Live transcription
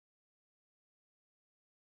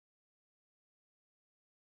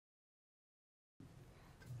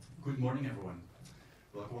Good morning, everyone.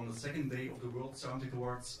 Welcome on the second day of the World Soundtrack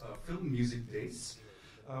Awards Film Music Days.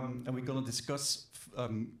 And we're going to discuss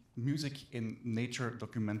music in nature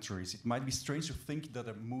documentaries. It might be strange to think that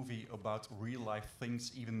a movie about real-life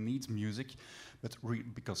things even needs music, but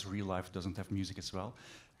because real life doesn't have music as well.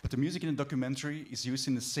 But the music in a documentary is used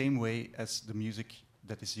in the same way as the music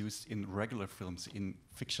that is used in regular films, in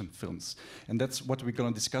fiction films. And that's what we're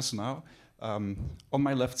going to discuss now. On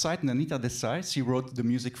my left side, Nainita Desai, she wrote the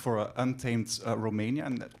music for Untamed Romania,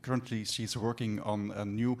 and currently she's working on a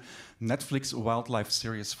new Netflix wildlife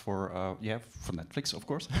series for Netflix, of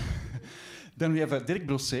course. Then we have Dirk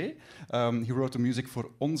Brossé. He wrote the music for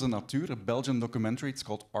Onze Natuur, a Belgian documentary. It's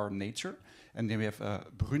called Our Nature. And then we have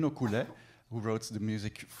Bruno Coulais, who wrote the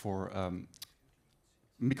music for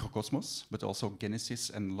Microcosmos, but also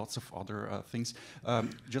Genesis and lots of other things.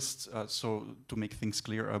 So to make things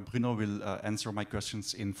clear, Bruno will answer my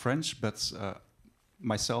questions in French, but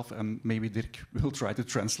myself and maybe Dirk will try to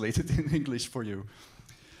translate it in English for you.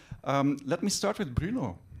 Let me start with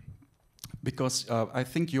Bruno, because I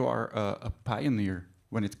think you are a pioneer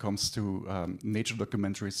when it comes to nature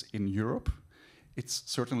documentaries in Europe. It's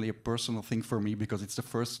certainly a personal thing for me because it's the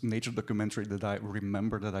first nature documentary that I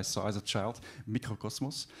remember that I saw as a child,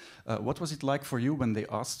 Microcosmos. What was it like for you when they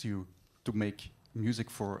asked you to make music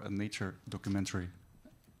for a nature documentary?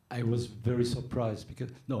 I was very surprised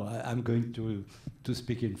because, I'm going to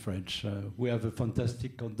speak in French. We have a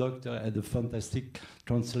fantastic conductor and a fantastic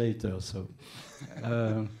translator. So,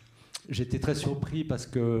 j'étais très surpris parce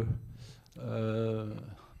que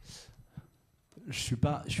je suis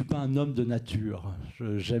pas un homme de nature.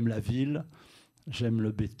 J'aime la ville, j'aime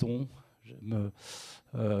le béton.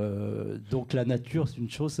 Donc la nature, c'est une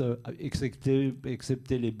chose, excepté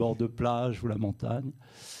les bords de plage ou la montagne.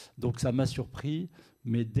 Donc ça m'a surpris,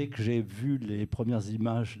 mais dès que j'ai vu les premières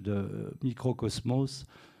images de Microcosmos,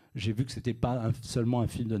 j'ai vu que c'était pas seulement un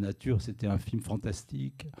film de nature, c'était un film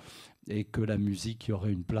fantastique et que la musique y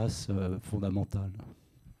aurait une place fondamentale.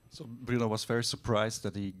 So Bruno was very surprised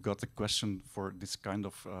that he got the question for this kind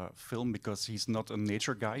of film because he's not a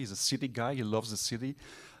nature guy, he's a city guy, he loves the city,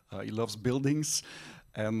 he loves buildings.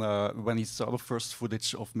 And when he saw the first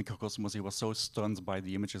footage of Microcosmos, he was so stunned by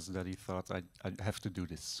the images that he thought, I have to do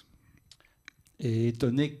this. Et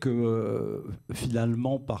étonné que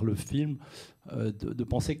finalement, par le film, de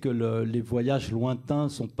penser que les voyages lointains ne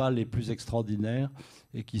sont pas les plus extraordinaires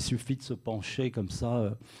et qu'il suffit de se pencher comme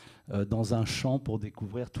ça dans un champ pour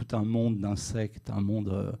découvrir tout un monde d'insectes, un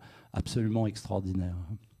monde absolument extraordinaire.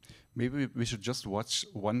 Maybe we should just watch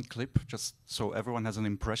one clip, just so everyone has an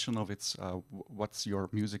impression of it, what's your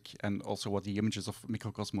music and also what the images of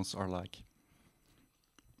Microcosmos are like.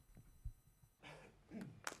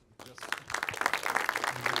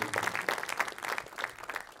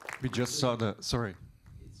 We just saw the... Sorry.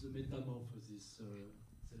 It's the métamorphosis.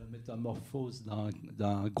 C'est la métamorphose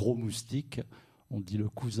d'un gros moustique. On dit le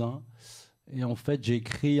cousin. Et en fait, j'ai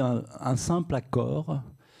écrit un simple accord,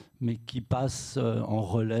 mais qui passe en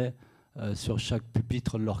relais sur chaque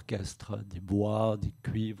pupitre de l'orchestre. Des bois, des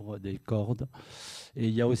cuivres, des cordes. Et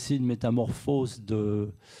il y a aussi une métamorphose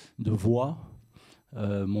de voix.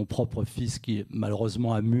 Mon propre fils, qui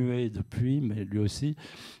malheureusement a mué depuis, mais lui aussi,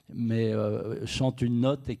 chante une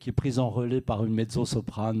note et qui est prise en relais par une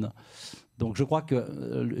mezzo-soprane. Donc je crois que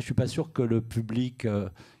je ne suis pas sûr que le public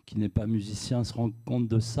qui n'est pas musicien se rende compte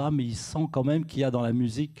de ça, mais il sent quand même qu'il y a dans la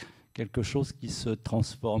musique quelque chose qui se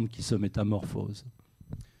transforme, qui se métamorphose.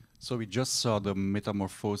 So we just saw the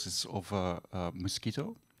metamorphosis of a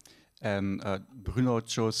mosquito. And Bruno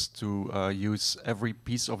chose to use every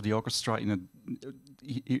piece of the orchestra in a...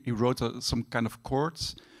 He wrote some kind of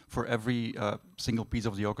chords for every single piece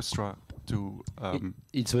of the orchestra to...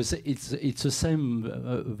 It's the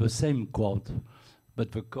same chord,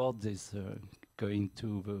 but the chord is going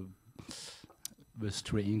to the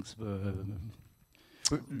strings, the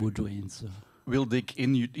woodwinds. We'll dig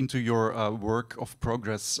into your work of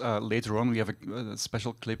progress later on. We have a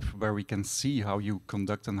special clip where we can see how you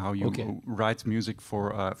conduct and how you write music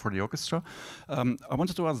for the orchestra. I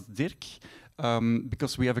wanted to ask Dirk,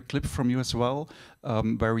 because we have a clip from you as well,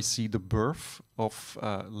 where we see the birth of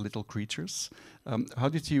little creatures. How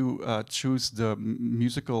did you choose the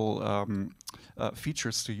musical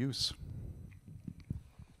features to use?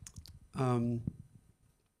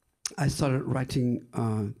 I started writing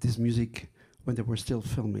this music when they were still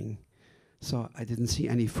filming. So I didn't see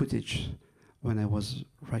any footage when I was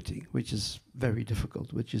writing, which is very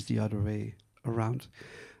difficult, which is the other way around.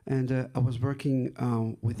 And I was working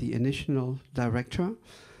with the initial director,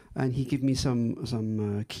 and he gave me some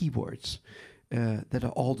keywords that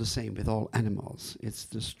are all the same with all animals. It's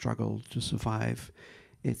the struggle to survive.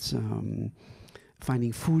 It's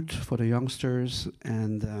finding food for the youngsters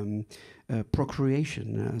and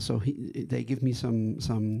procreation. So they give me some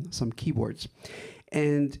keywords,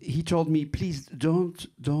 and he told me, please don't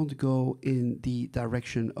go in the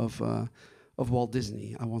direction of Walt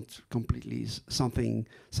Disney. I want completely something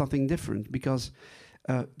different, because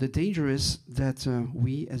the danger is that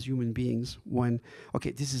we as human beings,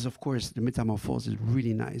 this is of course, the metamorphosis is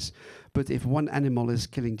really nice, but if one animal is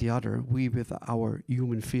killing the other, we with our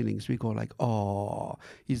human feelings, we go like, oh,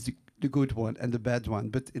 he's the good one and the bad one.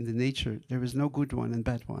 But in the nature, there is no good one and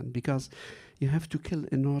bad one, because you have to kill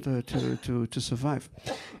in order to survive.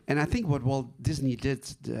 And I think what Walt Disney did,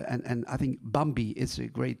 and I think Bambi is a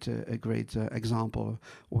great example,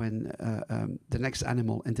 when the next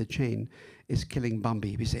animal in the chain is killing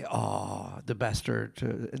Bambi. We say, oh, the bastard,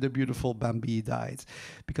 the beautiful Bambi died.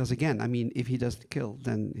 Because again, I mean, if he doesn't kill,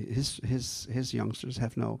 then his youngsters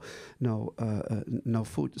have no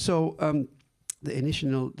food. So the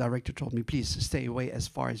initial director told me, please stay away as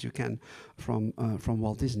far as you can from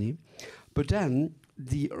Walt Disney. But then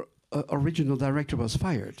the original director was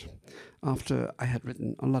fired after I had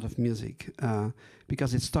written a lot of music,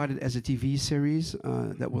 because it started as a TV series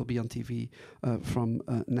that will be on TV from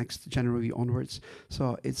next January onwards.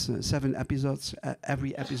 So it's 7 episodes.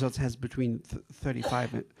 Every episode has between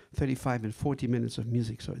 35 and 40 minutes of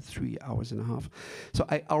music, so it's 3 hours and a half. So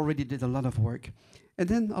I already did a lot of work. And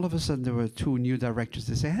then all of a sudden there were 2 new directors.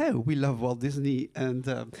 They say, hey, we love Walt Disney, and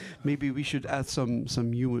maybe we should add some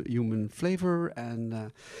human flavor.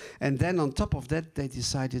 And then on top of that, they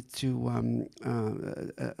decided to,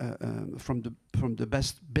 from the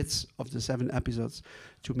best bits of the 7 episodes,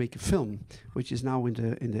 to make a film, which is now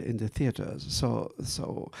in the theaters.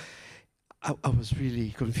 So I was really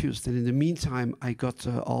confused, and in the meantime, I got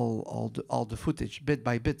all the footage bit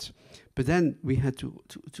by bit. But then we had to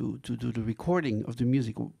do the recording of the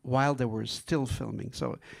music while they were still filming.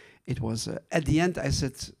 So it was at the end, I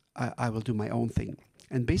said I will do my own thing.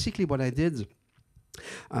 And basically, what I did,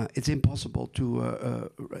 it's impossible to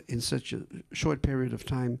in such a short period of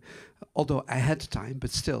time, although I had time,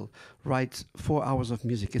 but still write 4 hours of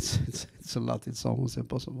music. It's a lot. It's almost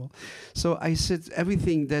impossible. So I said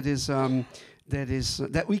everything that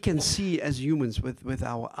that we can see as humans with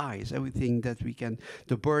our eyes. Everything that we can,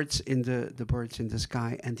 the birds in the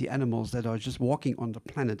sky and the animals that are just walking on the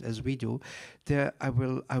planet as we do. There, I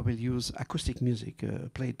will use acoustic music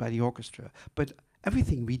played by the orchestra, but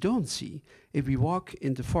everything we don't see. If we walk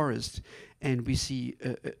in the forest and we see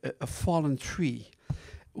a fallen tree,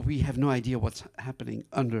 we have no idea what's happening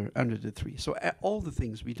under the tree. So all the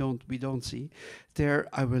things we don't see, there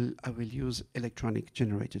I will use electronic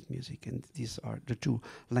generated music, and these are the 2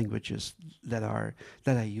 languages that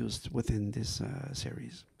I used within this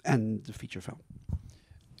series and the feature film.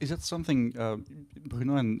 Is that something,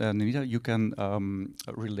 Bruno and Nainita, you can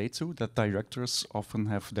relate to, that directors often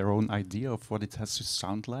have their own idea of what it has to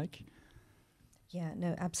sound like? Yeah,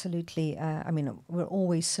 no, absolutely. I mean, we're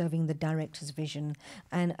always serving the director's vision,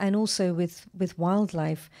 and also with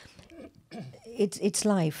wildlife, it's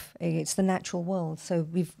life. It's the natural world. So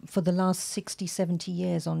for the last 60, 70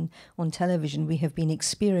 years on television, we have been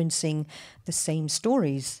experiencing the same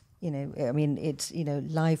stories. You know, I mean, it's, you know,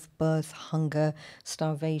 life, birth, hunger,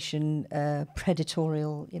 starvation,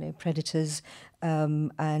 predatorial, you know, predators,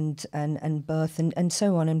 and birth, and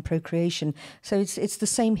so on, and procreation. So it's the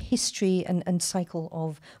same history and cycle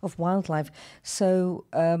of wildlife. So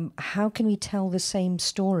how can we tell the same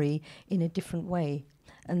story in a different way?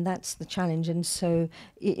 And that's the challenge. And so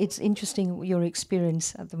it's interesting your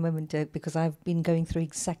experience at the moment, Dirk, because I've been going through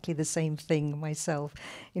exactly the same thing myself.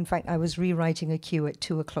 In fact, I was rewriting a cue at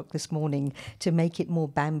 2 o'clock this morning to make it more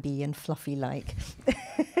Bambi and fluffy-like.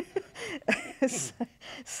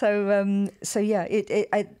 So yeah,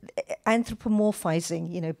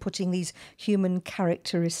 anthropomorphizing, you know, putting these human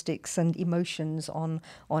characteristics and emotions on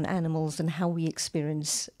animals and how we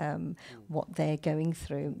experience what they're going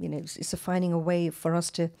through. You know, it's finding a way for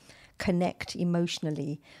us to connect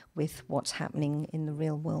emotionally with what's happening in the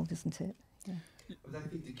real world, isn't it? Yeah. But I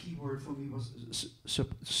think the key word for me was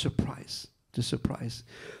surprise. The surprise,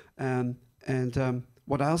 and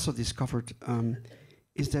what I also discovered.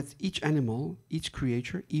 Is that each animal, each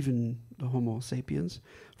creature, even the Homo sapiens,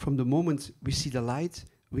 from the moment we see the light,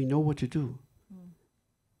 we know what to do.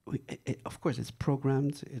 Of course, it's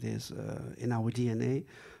programmed, it is in our DNA,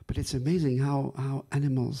 but it's amazing how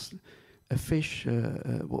animals, a fish,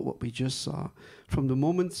 what we just saw, from the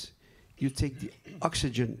moment you take the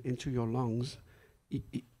oxygen into your lungs,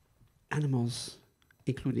 animals,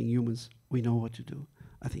 including humans, we know what to do.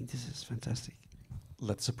 I think this is fantastic.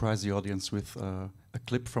 Let's surprise the audience with a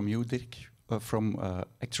clip from you, Dirk, from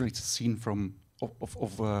actually it's a scene from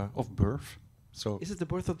of birth. So is it the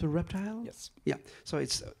birth of the reptile? yes. Yeah. So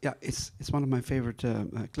it's one of my favorite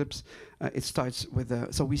clips. It starts with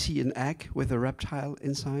so we see an egg with a reptile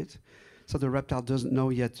inside. So the reptile doesn't know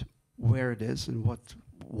yet where it is and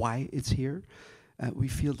why it's here. We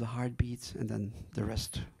feel the heartbeat, and then the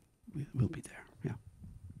rest will be there. Yeah.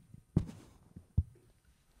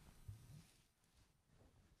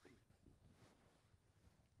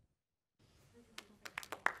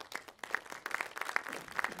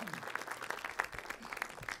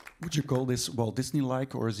 Would you call this Walt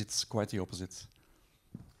Disney-like, or is it quite the opposite?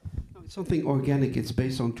 No, it's something organic. It's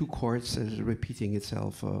based on two chords repeating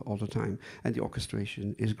itself all the time, and the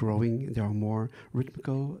orchestration is growing. There are more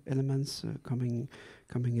rhythmical elements coming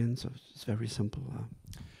in, so it's very simple.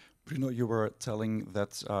 Bruno, you were telling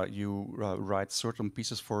that you write certain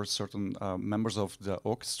pieces for certain members of the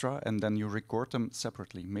orchestra, and then you record them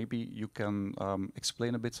separately. Maybe you can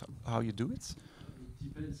explain a bit how you do it?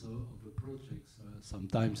 It depends on the projects.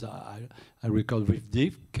 Sometimes I record with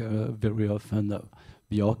Dirk, very often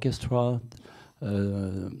the orchestra,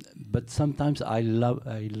 but sometimes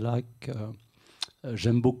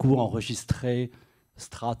j'aime beaucoup enregistrer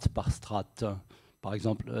strate par strate. Par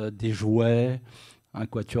exemple, des jouets, un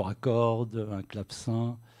quatuor à cordes, un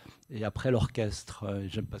clavecin, et après l'orchestre.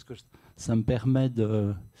 J'aime parce que ça me permet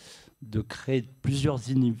de créer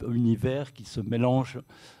plusieurs univers qui se mélangent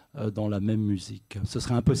dans la même musique. Ce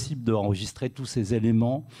serait impossible d'enregistrer tous ces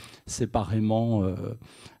éléments séparément,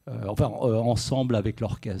 ensemble avec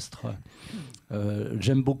l'orchestre.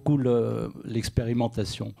 J'aime beaucoup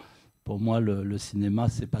l'expérimentation. Pour moi, le cinéma,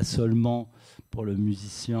 c'est pas seulement pour le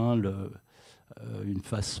musicien une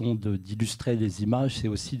façon d'illustrer les images, c'est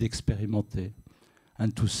aussi d'expérimenter. And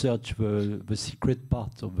to search the secret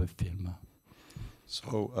part of the film.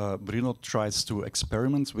 So Bruno tries to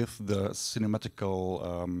experiment with the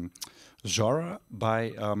cinematical genre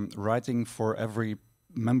by writing for every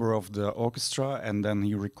member of the orchestra, and then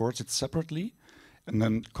he records it separately and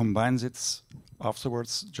then combines it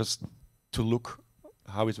afterwards just to look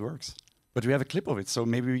how it works. But we have a clip of it, so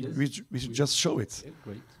maybe we should just show it. Yeah,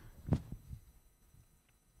 great.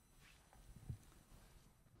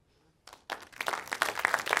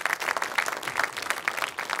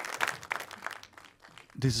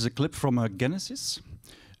 This is a clip from Genesis.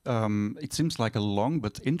 It seems like a long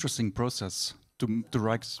but interesting process to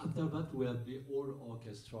write. After that, we have the whole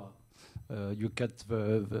orchestra. You get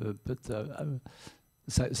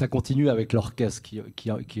ça continue avec l'orchestre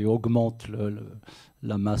qui augmente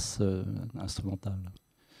la masse instrumentale.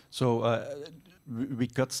 So we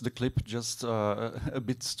cut the clip just a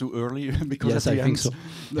bit too early because yes, at the I end, think so.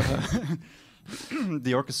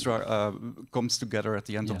 the orchestra comes together at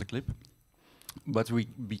the end of the clip. But we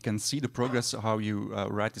can see the progress, how you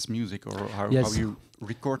write this music, or how you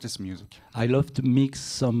record this music. I love to mix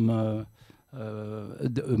some,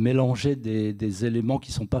 mélanger des éléments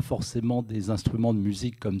qui ne sont pas forcément des instruments de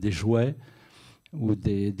musique comme des jouets ou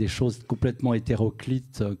des choses complètement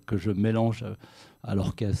hétéroclites que je mélange à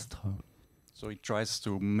l'orchestre. So he tries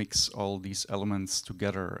to mix all these elements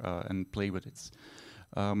together and play with it.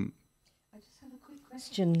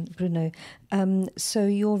 Question, Bruno. So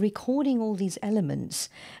you're recording all these elements,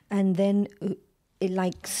 and then it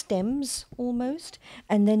like stems almost,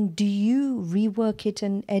 and then do you rework it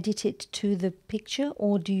and edit it to the picture,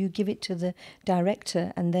 or do you give it to the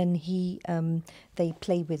director and then they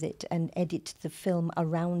play with it and edit the film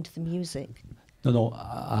around the music? Non,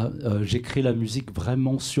 j'écris la musique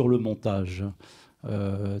vraiment sur le montage.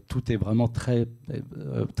 Tout est vraiment très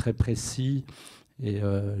précis. Et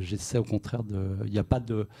j'essaie au contraire il n'y a pas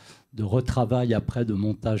de retravail après, de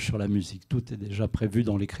montage sur la musique. Tout est déjà prévu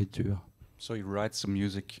dans l'écriture. So he writes the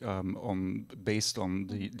music based on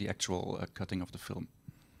the actual cutting of the film.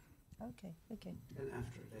 Okay. And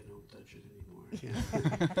after they don't touch it anymore.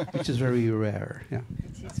 Yeah. Which is very rare. Yeah.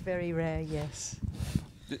 It is very rare, yes.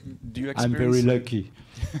 Do you I'm experience? very lucky.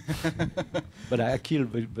 But I kill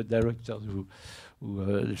the directors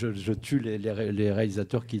je tue les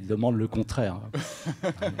réalisateurs qui demandent le contraire.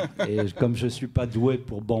 Et comme je ne suis pas doué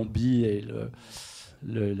pour Bambi,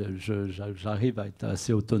 j'arrive à être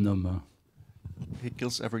assez autonome. He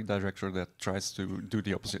kills every director that tries to do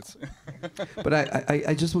the opposite. But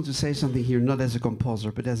I just want to say something here, not as a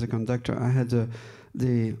composer, but as a conductor.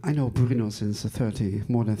 I know Bruno since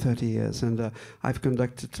more than 30 years, and I've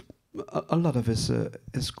conducted a lot of his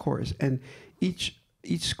scores, and each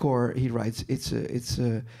score he writes, it's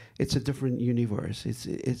a different universe.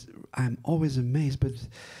 I'm always amazed, but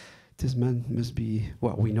this man must be,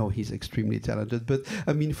 well, we know he's extremely talented, but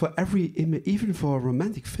I mean, for every even for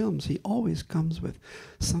romantic films, he always comes with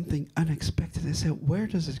something unexpected. I said, where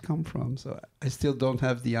does it come from? So I still don't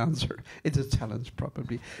have the answer. It's a challenge,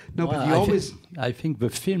 probably. No, well, but you always... I think the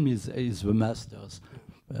film is the masters.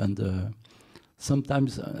 And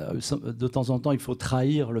sometimes, de temps en temps, il faut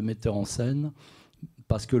trahir le metteur en scène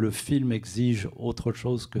parce que le film exige autre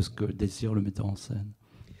chose que ce que désire le metteur en scène.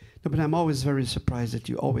 No, but I'm always very surprised that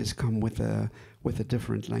you always come with a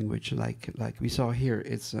different language, like we saw here.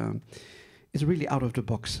 It's really out of the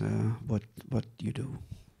box what you do.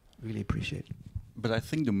 Really appreciate it. But I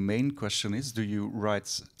think the main question is: do you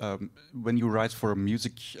write when you write for a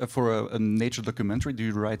music for a nature documentary? Do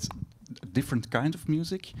you write a different kind of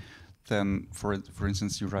music than, for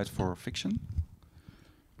instance, you write for fiction?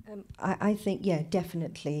 I think, yeah,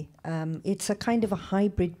 definitely. It's a kind of a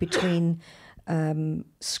hybrid between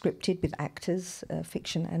scripted with actors,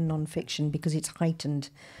 fiction and non-fiction, because it's heightened.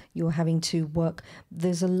 You're having to work.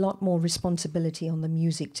 There's a lot more responsibility on the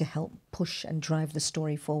music to help push and drive the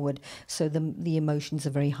story forward. So the emotions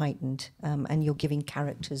are very heightened, and you're giving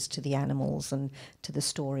characters to the animals and to the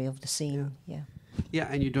story of the scene. Yeah. Yeah,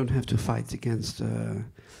 and you don't have to fight against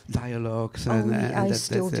dialogues. I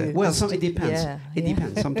still do. Well, it depends. Yeah, it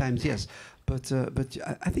depends. Sometimes, yes. But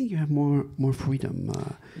I think you have more freedom.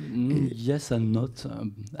 Yes and not.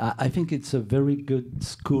 I think it's a very good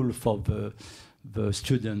school for the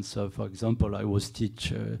students. For example, I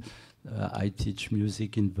teach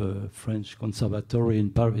music in the French Conservatory in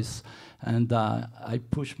Paris, and I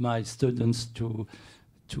push my students to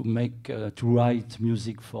write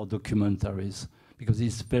music for documentaries, because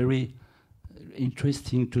it's very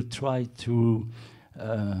interesting to try to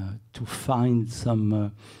find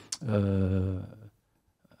some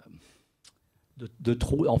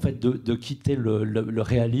en fait de quitter le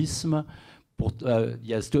réalisme pour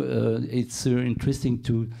it's interesting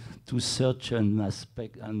to search an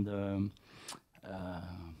aspect and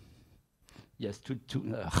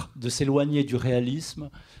de s'éloigner du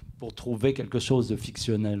réalisme pour trouver quelque chose de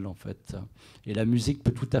fictionnel, en fait, et la musique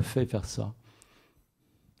peut tout à fait faire ça.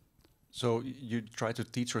 So you try to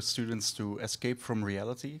teach your students to escape from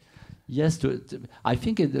reality? Yes, I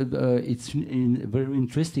think it's very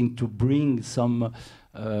interesting to bring some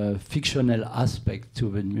fictional aspect to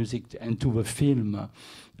the music and to the film,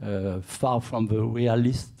 far from the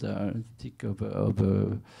realistic of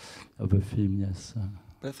a film. Yes.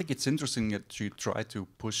 But I think it's interesting that you try to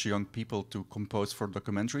push young people to compose for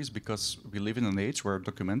documentaries, because we live in an age where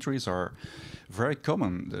documentaries are very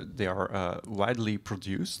common. They are widely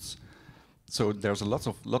produced, so there's a lot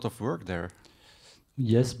of work there.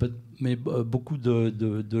 Yes, mais beaucoup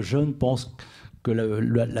de jeunes pensent que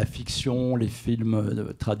la fiction, les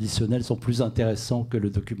films traditionnels sont plus intéressants que le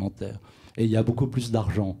documentaire. Et il y a beaucoup plus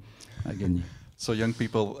d'argent à gagner. So young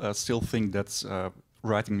people still think that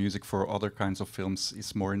writing music for other kinds of films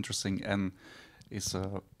is more interesting and is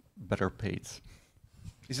better paid.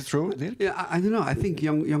 Is it true, Dirk? Yeah, I don't know. I think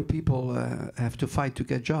young people have to fight to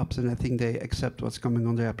get jobs, and I think they accept what's coming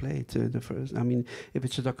on their plate. The first, I mean, if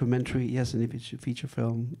it's a documentary, yes, and if it's a feature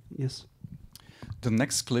film, yes. The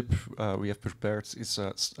next clip we have prepared is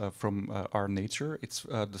from Our Nature. It's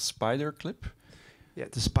the spider clip. Yeah,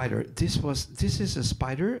 the spider. This is a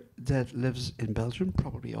spider that lives in Belgium,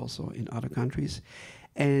 probably also in other countries,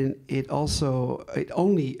 and it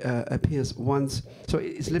only appears once. So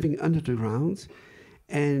it's living under the ground.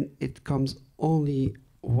 And it comes only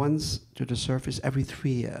once to the surface every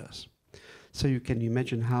 3 years. So you can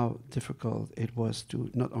imagine how difficult it was to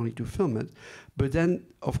not only to film it, but then,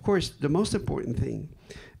 of course, the most important thing,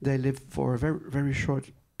 they live for a very, very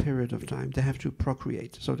short period of time. They have to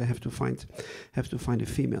procreate, so they have to find a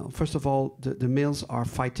female. First of all, the males are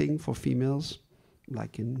fighting for females,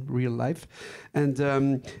 like in real life,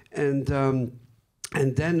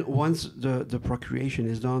 and then once the procreation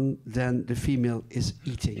is done, then the female is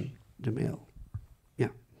eating the male.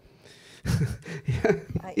 Yeah.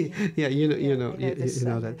 Yeah, you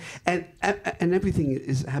know that. And everything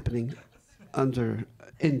is happening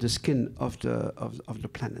in the skin of the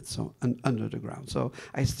planet, so under the ground. So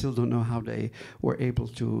I still don't know how they were able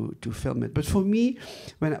to film it. But for me,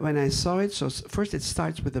 when I saw it, so first it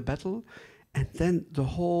starts with a battle, and then the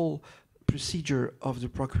whole procedure of the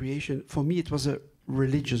procreation, for me it was a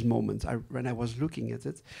religious moment. When I was looking at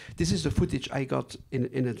it, this is the footage I got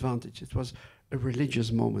in advantage. It was a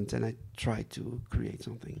religious moment, and I tried to create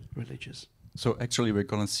something religious. So actually we're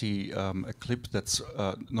going to see a clip that's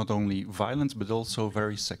not only violent but also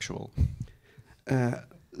very sexual.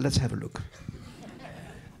 Let's have a look.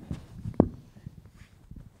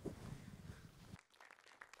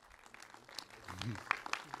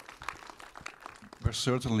 we're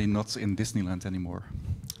certainly not in Disneyland anymore.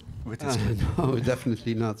 With this no,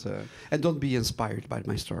 definitely not. And don't be inspired by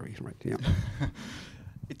my story, right? Yeah.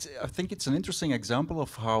 I think it's an interesting example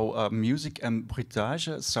of how music and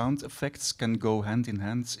bruitage, sound effects, can go hand in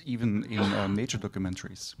hand, even in nature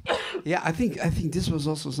documentaries. Yeah, I think this was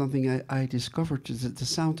also something I discovered. The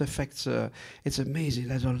sound effects, it's amazing.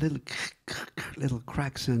 There's a little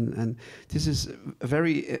cracks, and this is a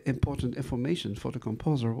very important information for the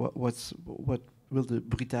composer. What will the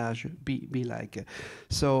bruitage be like?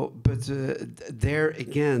 But there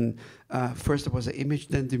again, first there was an image,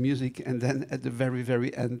 then the music, and then at the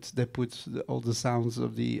very end they put all the sounds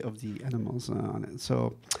of the animals on it.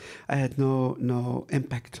 So I had no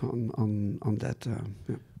impact on that.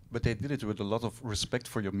 Yeah. But they did it with a lot of respect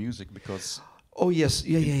for your music, because... Oh yes,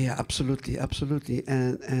 yeah, absolutely.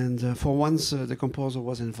 And for once, the composer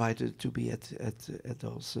was invited to be at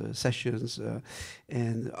those sessions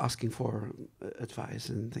and asking for advice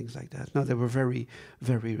and things like that. No, they were very,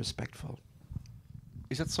 very respectful.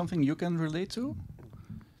 Is that something you can relate to?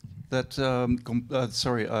 That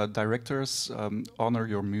directors honor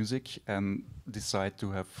your music and decide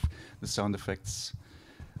to have the sound effects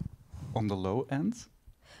on the low end?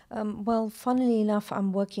 Well, funnily enough,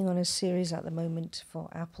 I'm working on a series at the moment for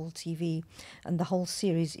Apple TV, and the whole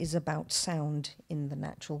series is about sound in the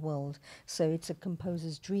natural world. So it's a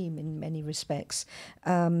composer's dream in many respects,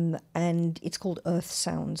 and it's called Earth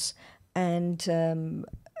Sounds. And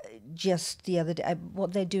just the other day,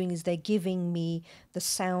 what they're doing is they're giving me the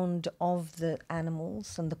sound of the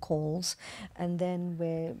animals and the calls, and then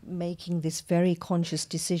we're making this very conscious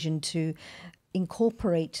decision to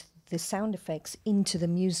incorporate the sound effects into the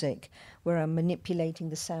music, where I'm manipulating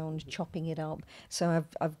the sound, chopping it up. So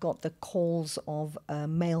I've got the calls of a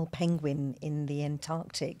male penguin in the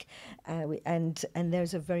Antarctic, and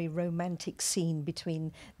there's a very romantic scene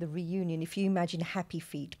between the reunion. If you imagine Happy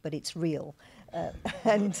Feet, but it's real,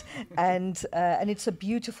 and it's a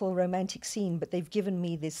beautiful romantic scene. But they've given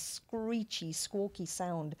me this screechy, squawky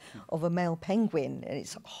sound of a male penguin, and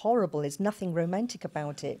it's horrible. There's nothing romantic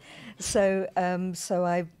about it. So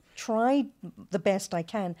I've tried the best I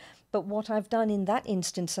can, but what I've done in that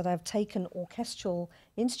instance, that I've taken orchestral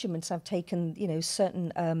instruments, I've taken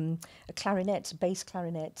certain clarinets, bass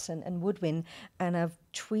clarinets, and woodwind, and I've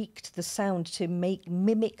tweaked the sound to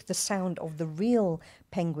mimic the sound of the real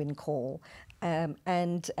penguin call,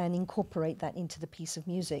 and incorporate that into the piece of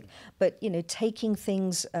music. But taking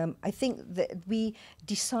things, I think that we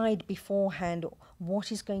decide beforehand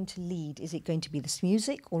what is going to lead. Is it going to be this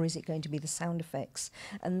music, or is it going to be the sound effects?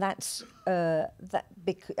 And that's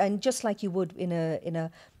and just like you would in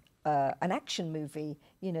an action movie,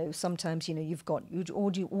 sometimes you've got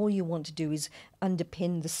all you want to do is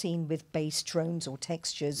underpin the scene with bass drones or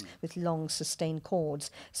textures with long sustained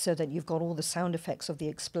chords, so that you've got all the sound effects of the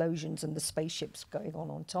explosions and the spaceships going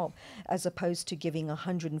on top, as opposed to giving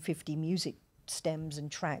 150 music stems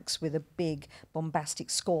and tracks with a big bombastic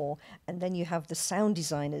score, and then you have the sound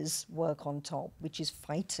designers work on top, which is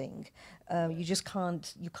fighting. You just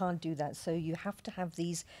can't do that. So you have to have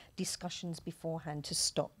these discussions beforehand to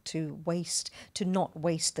not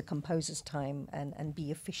waste the composer's time, and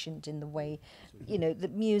be efficient in the way,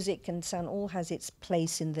 the music and sound all has its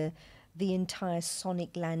place in the entire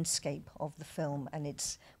sonic landscape of the film, and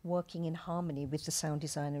it's working in harmony with the sound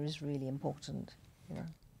designer is really important.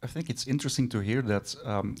 I think it's interesting to hear that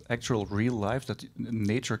actual real life, that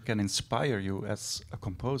nature can inspire you as a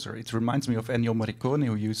composer. It reminds me of Ennio Morricone,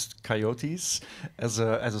 who used coyotes as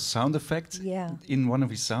a sound effect in one of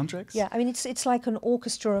his soundtracks. Yeah, I mean, it's like an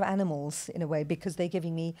orchestra of animals in a way, because they're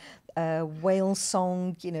giving me whale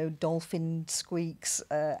song, dolphin squeaks,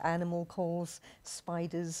 animal calls,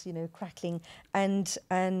 spiders, crackling,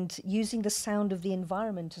 and using the sound of the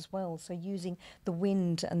environment as well. So using the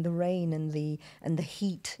wind and the rain and the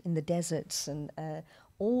heat in the deserts, and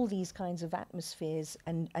all these kinds of atmospheres,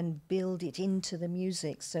 and build it into the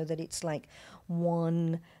music, so that it's like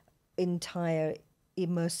one entire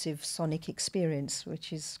immersive sonic experience,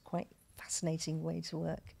 which is quite a fascinating way to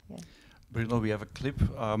work. Yeah. Bruno, we have a clip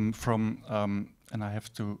from, and I have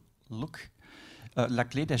to look, La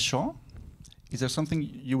Clé des Champs. Is there something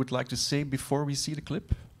you would like to say before we see the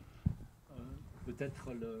clip?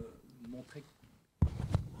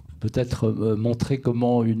 Peut-être montrer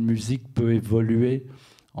comment une musique peut évoluer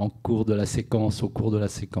au cours de la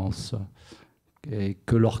séquence, et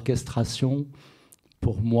que l'orchestration,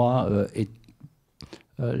 pour moi,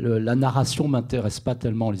 la narration m'intéresse pas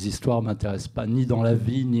tellement, les histoires m'intéressent pas, ni dans la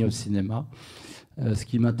vie, ni au cinéma. Ce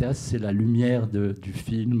qui m'intéresse, c'est la lumière du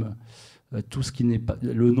film, tout ce qui n'est pas,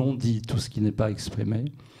 le non-dit, tout ce qui n'est pas exprimé.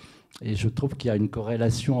 Et je trouve qu'il y a une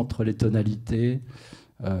corrélation entre les tonalités,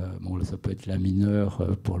 bon, là, ça peut être la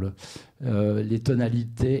mineure pour les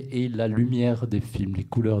tonalités et la lumière des films, les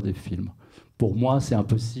couleurs des films. Pour moi, c'est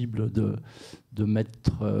impossible de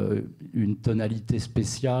mettre une tonalité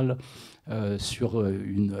spéciale sur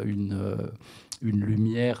une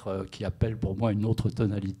lumière qui appelle pour moi une autre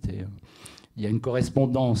tonalité. Il y a une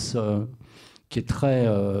correspondance qui est très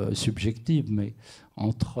subjective, mais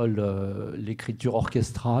entre l'écriture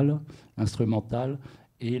orchestrale, instrumentale,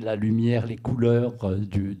 et la lumière, les couleurs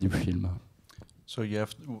du film. So you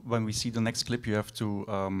have, when we see the next clip, you have to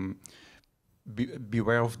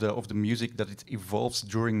beware of the music, that it evolves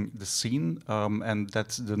during the scene, and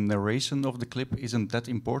that the narration of the clip isn't that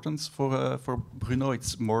important for Bruno.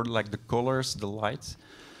 It's more like the colors, the light.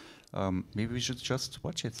 Maybe we should just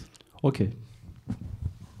watch it. Okay.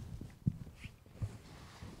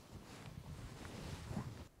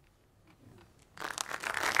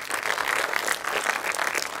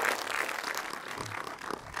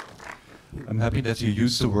 I'm happy that you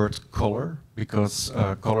use the word color, because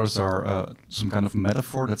colors are some kind of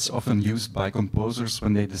metaphor that's often used by composers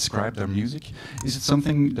when they describe their music. Is it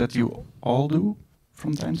something that you all do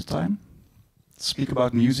from time to time? Speak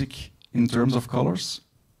about music in terms of colors?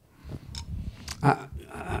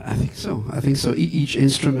 I think so. I think so. Each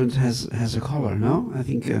instrument has a color, no? I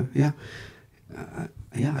think, yeah.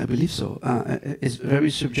 Yeah, I believe so. It's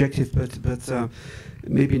very subjective, but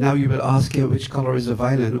maybe now you will ask which color is a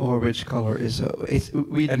violin or which color is a. Is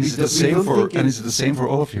it the same for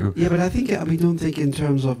all of you? Yeah, but I think we don't think in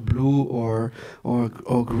terms of blue or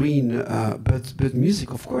green. But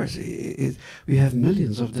music, of course, we have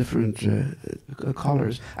millions of different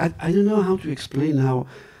colors. I don't know how to explain how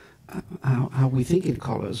we think in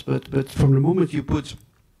colors, but from the moment you put,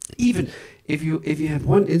 even if you have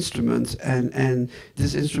one instrument and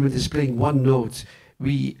this instrument is playing one note,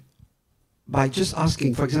 by just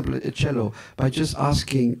asking, for example, a cello, by just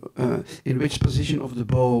asking in which position of the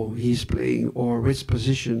bow he's playing, or which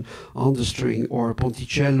position on the string, or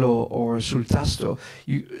ponticello, or sul tasto,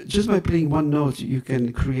 just by playing one note, you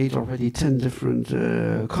can create already 10 different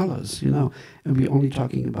colors, you know. And we're only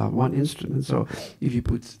talking about one instrument. So if you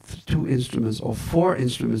put 2 instruments or 4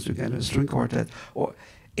 instruments together, a string quartet, or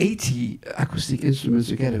 80 acoustic instruments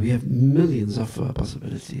together, we have millions of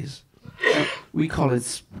possibilities. We call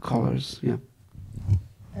it colors, yeah.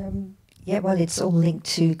 Yeah, well, it's all linked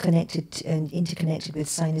to, connected and interconnected with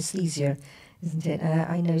synesthesia, isn't it?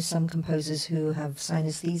 I know some composers who have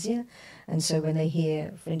synesthesia, and so when they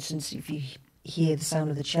hear, for instance, if you hear the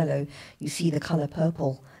sound of the cello, you see the color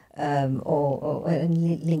purple, or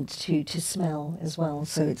linked to smell as well.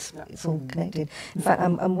 So it's all connected. In fact,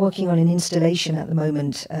 I'm working on an installation at the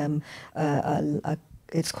moment.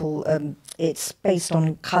 It's called. It's based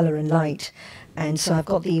on color and light, and so I've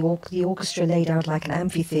got the orchestra laid out like an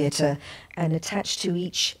amphitheater, and attached to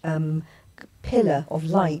each pillar of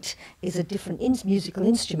light is a different musical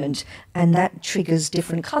instrument, and that triggers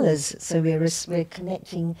different colors. So we're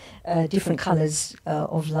connecting different colors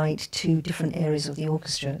of light to different areas of the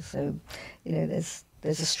orchestra. So, you know,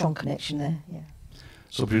 there's a strong connection there. Yeah.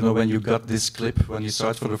 So Bruno, when you got this clip, when you saw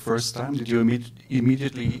it for the first time, did you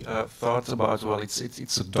immediately thought about, well, it's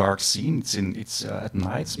a dark scene, it's at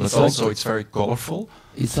night, but also it's very colorful?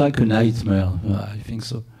 It's like a nightmare, I think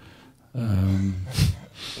so.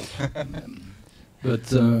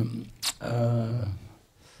 But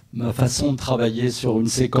ma façon de travailler sur une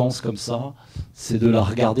séquence comme ça, c'est de la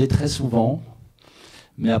regarder très souvent,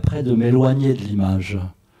 mais après de m'éloigner de l'image.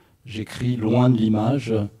 J'écris loin de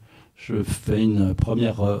l'image. Je fais une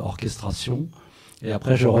première orchestration et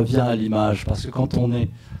après je reviens à l'image, parce que quand on est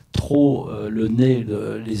trop le nez,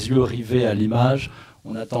 les yeux rivés à l'image,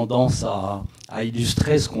 on a tendance à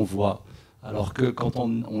illustrer ce qu'on voit. Alors que quand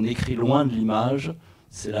on écrit loin de l'image,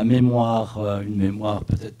 c'est la mémoire, une mémoire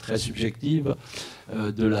peut-être très subjective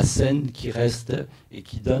de la scène qui reste et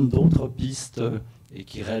qui donne d'autres pistes et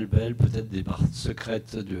qui révèle peut-être des parties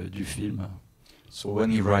secrètes du film. So when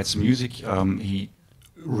he writes music, he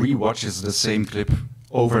rewatches the same clip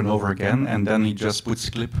over and over again, and then he just puts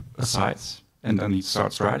the clip aside, and then he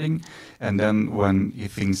starts writing, and then when he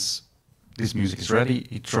thinks this music is ready,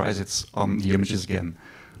 he tries it on the images again.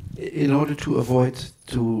 In order to avoid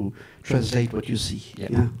to translate what you see.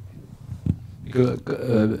 Yeah. Because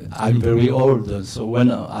I'm very old, so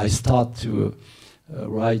when I start to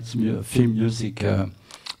write film music,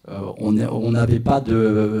 on n'avait pas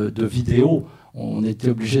de vidéo. On était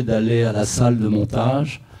obligé d'aller à la salle de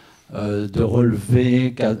montage, de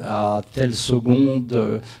relever qu'à telle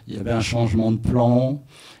seconde, il y avait un changement de plan.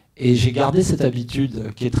 Et j'ai gardé cette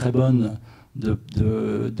habitude qui est très bonne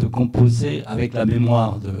de composer avec la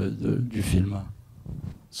mémoire du film.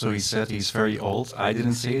 So he said he's very old. I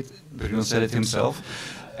didn't say it. Bruno said it himself.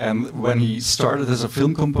 And when he started as a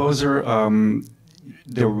film composer,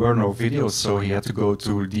 there were no videos, so he had to go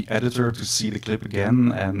to the editor to see the clip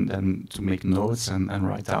again and to make notes and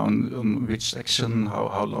write down which section,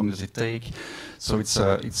 how long does it take. So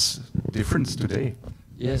it's different today.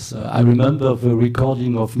 Yes, I remember the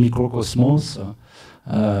recording of Microcosmos.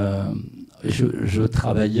 Je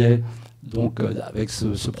travaillais donc avec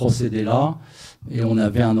ce procédé-là, et on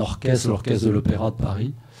avait un orchestre, l'orchestre de l'Opéra de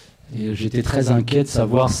Paris, et j'étais très inquiet de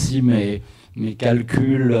savoir si mes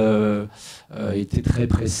calculs étaient très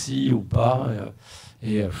précis ou pas.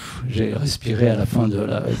 Et j'ai respiré à la fin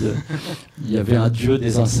il y avait un dieu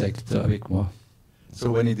des insectes avec moi. So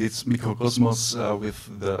when he did Microcosmos with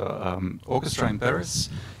the orchestra in Paris,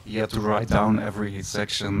 he had to write down every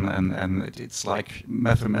section, and it's like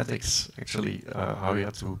mathematics, actually, how he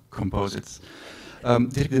had to compose it.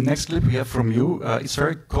 Dirk, the next clip we have from you, it's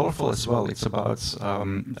very colorful as well. It's about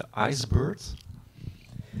ice birds.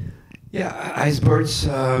 Yeah, ice birds.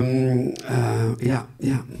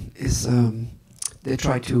 Is they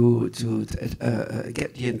try to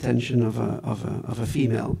get the attention of a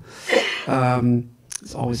female.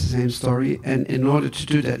 It's always the same story, and in order to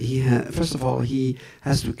do that, first of all he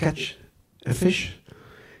has to catch a fish,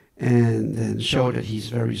 and then show that he's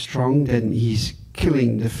very strong. Then he's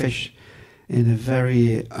killing the fish in a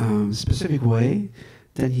very specific way.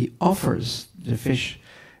 Then he offers the fish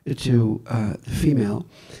to the female,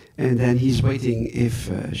 and then he's waiting if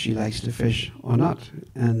she likes the fish or not.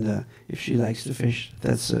 And if she likes the fish,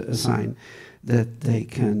 that's a sign that they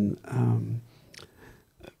can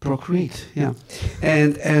procreate. Yeah,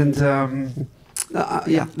 and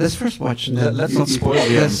let's first watch. And then let's not spoil the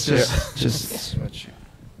end. Let's just watch.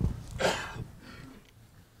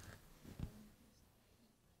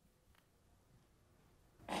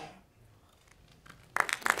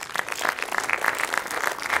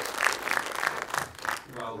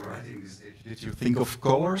 Did you think of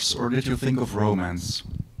colors or did you think of romance?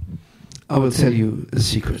 I will tell you a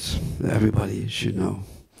secret that everybody should know.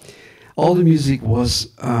 All the music was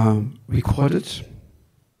recorded.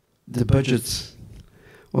 The budget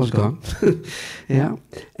was gone. Yeah.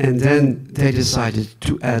 And then they decided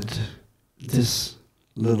to add this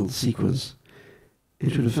little sequence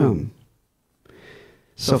into the film.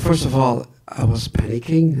 So first of all, I was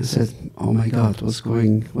panicking. I said, "Oh my God, what's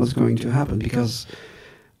going to happen?" Because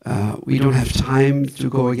we don't have time to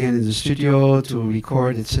go again in the studio to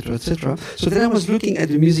record, etc., etc. So then I was looking at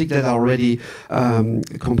the music that I already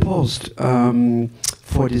composed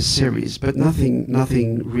for this series, but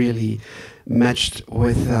nothing really matched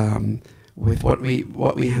with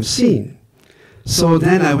what we have seen. So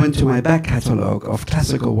then I went to my back catalog of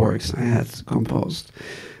classical works I had composed.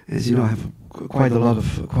 As you know, I have quite a lot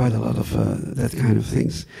of that kind of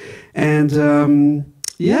things, and.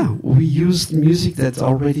 We used music that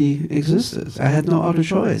already existed. I had no other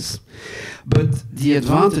choice. But the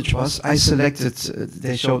advantage was I selected.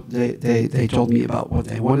 They told me about what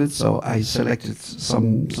they wanted, so I selected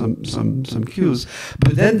some cues.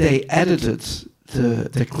 But then they edited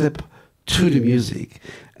the clip to the music,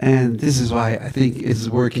 and this is why I think it's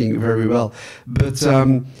working very well. But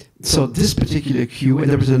so this particular cue, and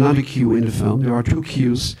there was another cue in the film. There are two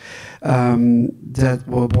cues. That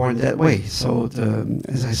were born that way. So,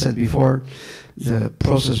 as I said before, the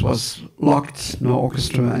process was locked. No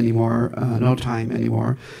orchestra anymore. No time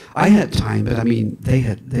anymore. I had time, but I mean, they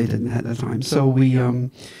didn't have the time. So we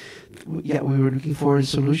were looking for a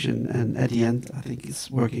solution, and at the end, I think it's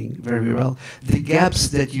working very well. The gaps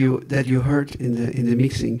that you heard in the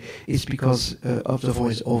mixing is because of the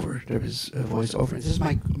voiceover. There is a voiceover. This is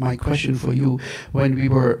my question for you. When we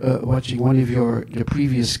were watching one of the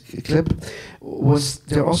previous clip, was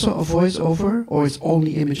there also a voiceover, or it's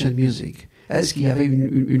only image and music? Est-ce qu'il y avait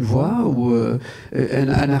une voix ou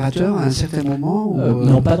un narrateur à un certain moment?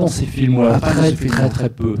 Non, pas dans ces films-là. Très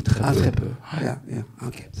peu. Très peu. Yeah.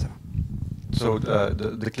 Okay. So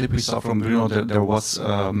the clip we saw from Bruno, there was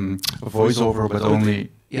a voiceover, but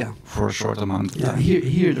only for a short amount of time.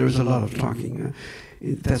 Here there's a lot of talking.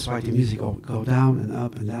 That's why the music go down and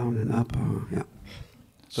up and down and up.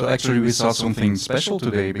 So actually we saw something special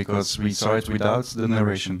today because we saw it without the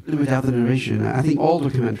narration. Without the narration. I think all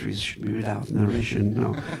documentaries should be without narration.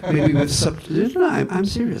 No, maybe with subtitles. No, I'm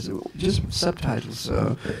serious. Just subtitles.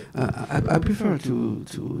 I prefer to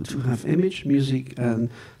have image, music and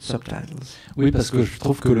subtitles. Oui, parce que je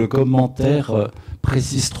trouve que le commentaire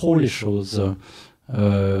précise trop les choses.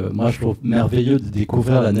 Moi, je trouve merveilleux de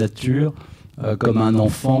découvrir la nature comme un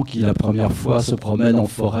enfant qui la première fois se promène en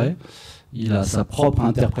forêt. Il a sa propre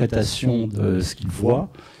interprétation de ce qu'il voit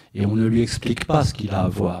et on ne lui explique pas ce qu'il a à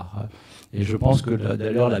voir. Et je pense que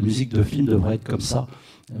d'ailleurs la musique de film devrait être comme ça,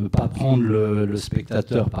 pas prendre le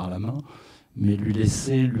spectateur par la main, mais lui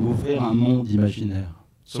lui ouvrir un monde imaginaire.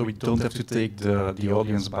 So we don't have to take the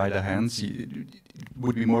audience by the hands. It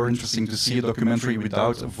would be more interesting to see a documentary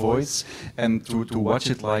without a voice and to watch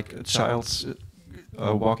it like a child's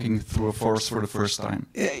walking through a forest for the first time.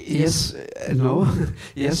 Yes and no.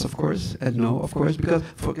 Yes, of course, and no, of course. Because,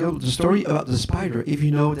 for example, the story about the spider, if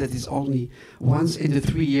you know that it's only once in the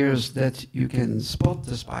 3 years that you can spot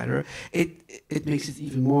the spider, it makes it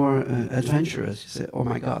even more adventurous. You say, oh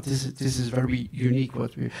my God, this is very unique.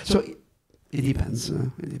 It depends.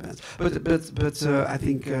 It depends. But I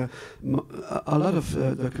think a lot of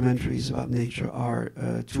documentaries about nature are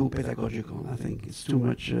too pedagogical. I think it's too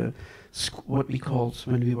much what we called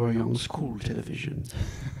when we were young school television.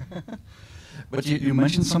 But you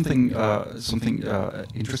mentioned something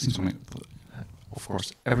interesting to me. Of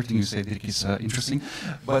course, everything you say, Dirk, is interesting.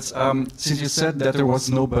 But since you said that there was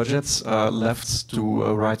no budget left to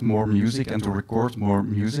write more music and to record more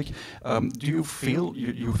music, do you feel,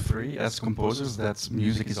 you three as composers, that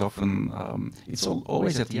music is often, it's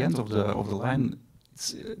always at the end of the line?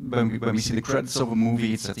 It's, when we see the credits of a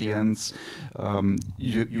movie, it's at the end.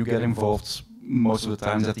 You get involved most of the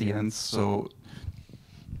times at the end. So.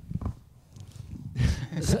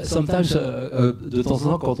 Sometimes, de temps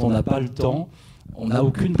en temps, quand on n'a pas le temps, on n'a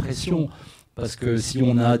aucune pression, parce que si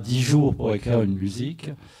on a 10 jours pour écrire une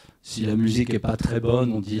musique, si la musique n'est pas très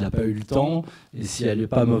bonne, on dit il n'a pas eu le temps, et si elle n'est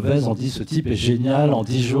pas mauvaise, on dit ce type est génial, en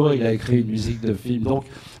 10 jours il a écrit une musique de film. Donc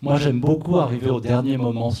moi j'aime beaucoup arriver au dernier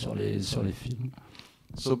moment sur les films.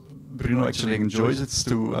 So Bruno actually enjoys it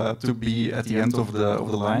to be at the end of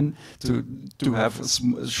the line, to have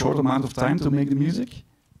a short amount of time to make the music?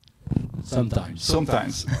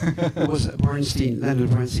 Sometimes. It was Leonard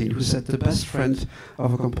Bernstein, who said the best friend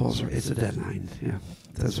of a composer is a deadline. Yeah,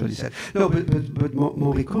 that's what he said. No, but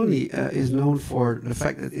Morricone is known for the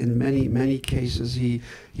fact that in many cases he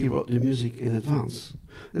wrote the music in advance.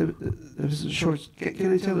 There was a short.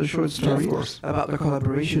 Can I tell a short story about the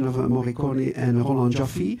collaboration of Morricone and Roland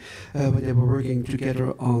Joffe, when they were working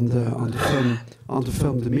together on the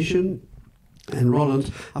film The Mission? And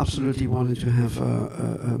Roland absolutely wanted to have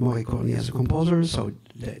Morricone as a composer, so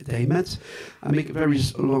they met. I make a very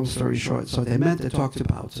long story short. So they met, they talked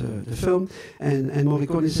about the film, and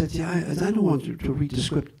Morricone said, "Yeah, I don't want to read the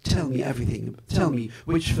script. Tell me everything. Tell me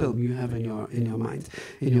which film you have in your mind,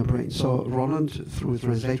 in your brain." So Roland, through a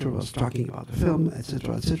translator, was talking about the film,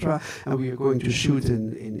 etc., and we are going to shoot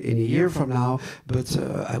in a year from now. But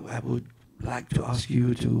I would like to ask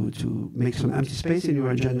you to make some empty space in your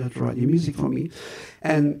agenda to write the music for me.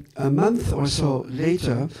 And a month or so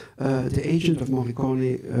later, the agent of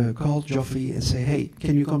Morricone called Joffe and said, "Hey,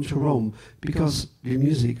 can you come to Rome? Because the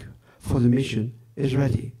music for The Mission is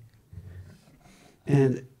ready."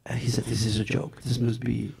 And he said, "This is a joke. This must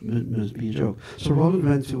be a joke." So Roland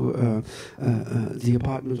went to the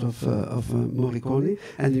apartment of Morricone,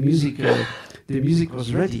 and the music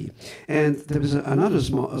was ready. And there was another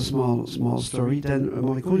small story. Then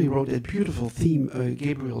Morricone wrote that beautiful theme,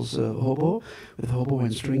 Gabriel's hobo, with hobo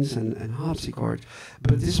and strings and harpsichord.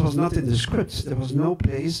 But this was not in the script. There was no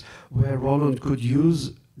place where Roland could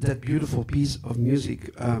use that beautiful piece of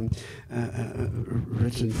music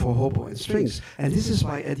written for hobo and strings. And this is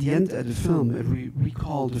why at the end of the film, if we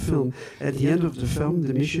recall the film, at the end of the film,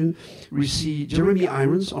 The Mission, we see Jeremy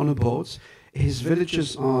Irons on a boat. His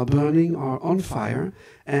villages are burning, are on fire,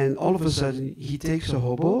 and all of a sudden he takes a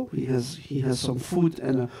hobo. He has some food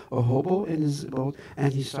and a hobo in his boat,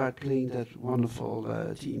 and he starts playing that wonderful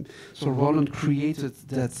theme. So Roland created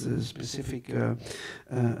that specific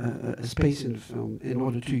space in the film in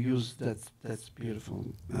order to use that beautiful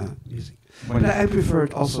music. But I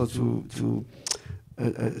preferred also to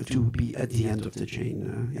be at the end of the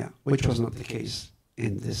chain, which was not the case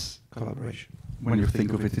in this collaboration. When you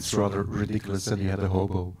think of it, it's rather ridiculous that he had a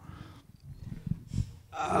hobo.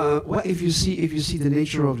 Well, if you see the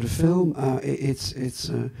nature of the film, it's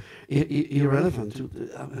irrelevant.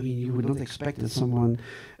 I mean, you would not expect that someone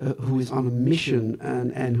who is on a mission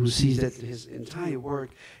and who sees that his entire work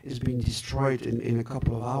is being destroyed in a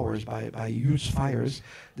couple of hours by huge fires,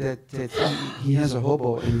 that he has a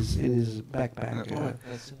hobo in his backpack.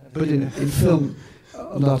 But in film,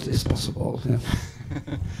 a lot is possible. Yeah.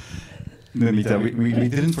 Nainita, we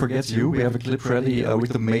didn't forget you. We have a clip ready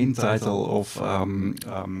with the main title of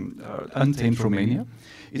Untamed Romania.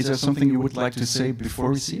 Is there something you would like to say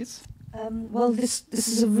before we see it? Well, this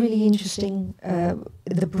is a really interesting,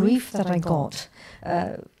 the brief that I got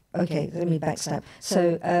Okay, let me backstep.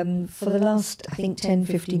 So for the last, I think, 10,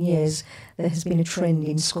 15 years, there has been a trend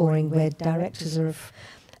in scoring where directors are,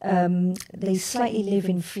 they slightly live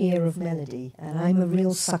in fear of melody. And I'm a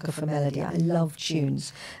real sucker for melody. I love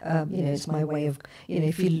tunes. It's my way of,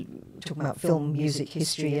 if you talk about film, music,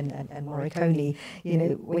 history, and Morricone,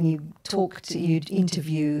 when you you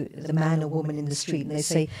interview the man or woman in the street and they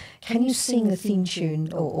say, can you sing a theme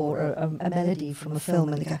tune or a melody from a film?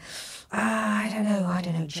 And they go, I don't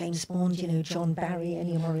know, James Bond, John Barry,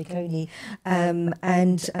 Ennio Morricone,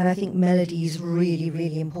 and I think melody is really,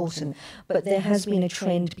 really important. But there has been a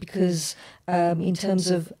trend because in terms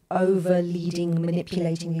of over-leading,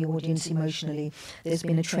 manipulating the audience emotionally, there's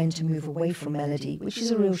been a trend to move away from melody, which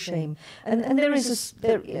is a real shame. And there is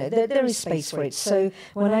there is space for it. So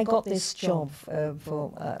when I got this job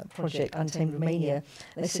for Project Untamed Romania,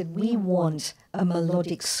 they said, we want a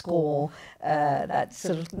melodic score that's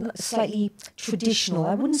sort of slightly traditional.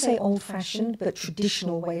 I wouldn't say old-fashioned, but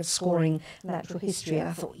traditional way of scoring natural history. And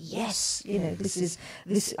I thought, yes,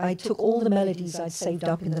 this. I took all the melodies I'd saved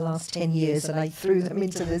up in the last 10 years and I threw them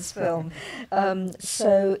into this film.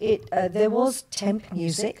 So there was temp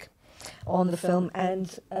music on the film,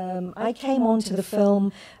 and I came onto the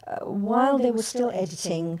film while they were still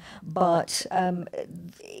editing, but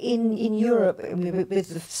in Europe, with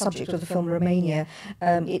the subject of the film Romania,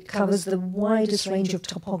 it covers the widest range of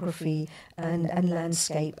topography and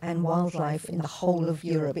landscape and wildlife in the whole of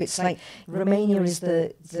Europe. It's like Romania is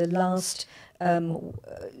the last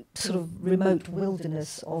sort of remote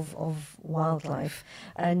wilderness of wildlife,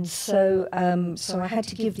 and so I had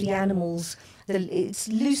to give the animals. It's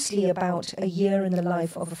loosely about a year in the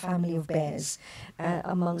life of a family of bears,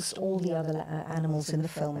 amongst all the other animals in the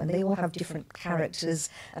film, and they all have different characters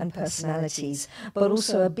and personalities. But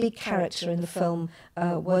also a big character in the film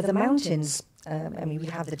were the mountains. We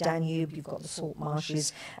have the Danube, you've got the salt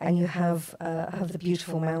marshes, and you have the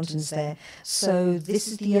beautiful mountains there. So this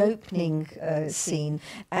is the opening scene,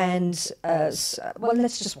 and well,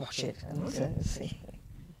 let's just watch it and see.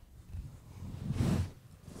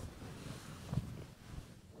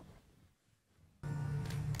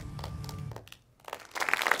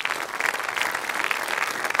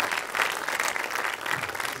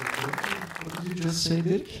 What did you just say,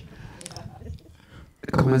 Dirk?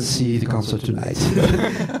 Come and see the concert tonight.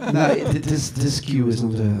 No, this cue is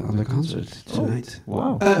on the concert tonight.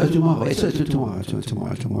 Oh, wow. Tomorrow. It's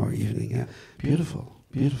tomorrow evening. Yeah, beautiful.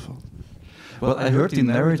 Well, I heard the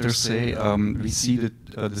narrator say we see that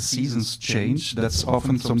the seasons change. That's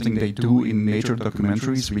often something they do in nature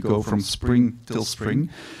documentaries. We go from spring till spring.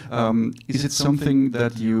 Is it something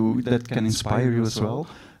that can inspire you as well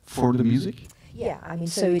for the music? Yeah,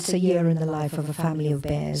 so it's a year in the life of a family of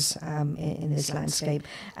bears in this landscape,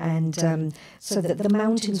 and so that the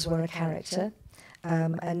mountains were a character,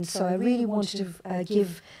 and so I really wanted to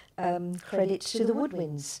give credit to the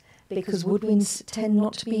woodwinds, because woodwinds tend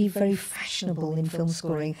not to be very fashionable in film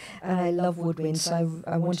scoring, and I love woodwinds. So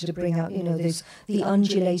I wanted to bring out, there's the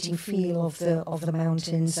undulating feel of the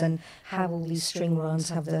mountains, and have all these string runs,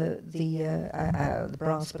 have the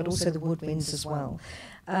brass, but also the woodwinds as well.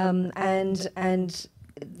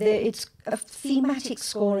 It's a thematic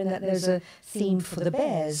score in that there's a theme for the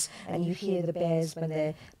bears, and you hear the bears when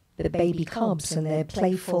they're the baby cubs and they're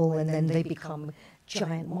playful, and then they become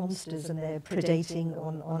giant monsters and they're predating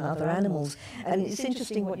on other animals. And it's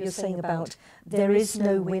interesting what you're saying about there is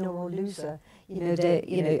no winner or loser.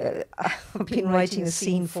 I've been writing a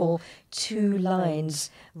scene for 2 lions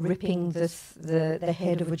ripping the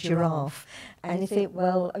head of a giraffe, and you think,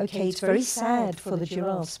 well, okay, it's very sad for the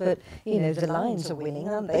giraffes, but the lions are winning,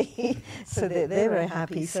 aren't they? So they're very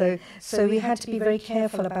happy. So we had to be very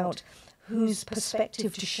careful about whose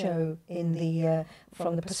perspective to show in the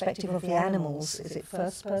from the perspective of the animals. Is it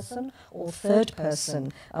first person or third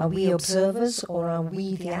person? Are we observers or are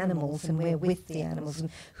we the animals and we're with the animals? And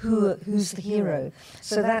who's the hero?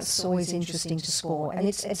 So that's always interesting to score. And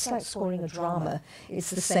it's like scoring a drama.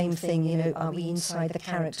 It's the same thing, are we inside the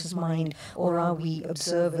character's mind or are we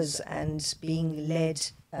observers and being led,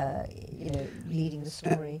 leading the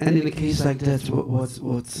story? And in a case like that,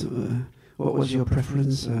 what was your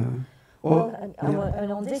preference?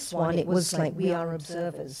 And on this one, it was like we are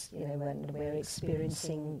observers, and we're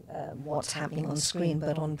experiencing what's happening on screen.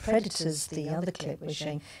 But on Predators, the other clip we're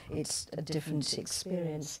showing, it's a different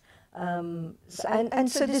experience.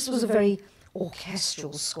 So this was a very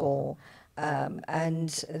orchestral score. And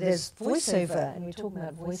there's voiceover, and we're talking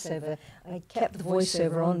about voiceover. I kept the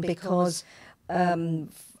voiceover on because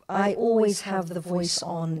I always have the voice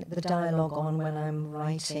on, the dialogue on when I'm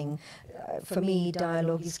writing. For me,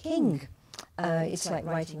 dialogue is king. It's like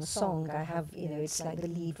writing a song. I have, it's like the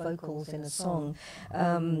lead vocals in a song.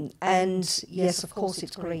 And yes, of course,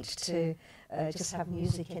 it's great to just have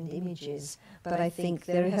music and images, but I think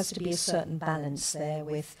there has to be a certain balance there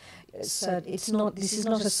with, this is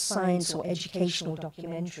not a science or educational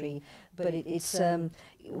documentary, but it's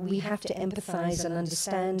we have to empathize and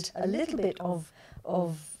understand a little bit of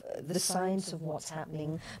the science of what's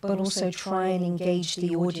happening, but also try and engage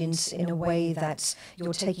the audience in a way that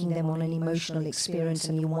you're taking them on an emotional experience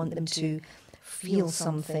and you want them to feel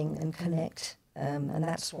something and connect. And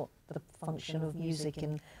that's what the function of music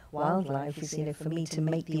and wildlife is, for me, to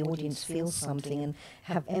make the audience feel something and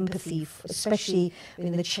have empathy, especially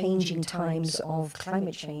in the changing times of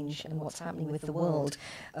climate change and what's happening with the world.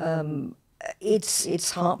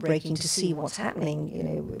 It's heartbreaking to see what's happening,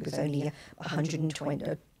 with only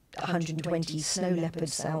 120 snow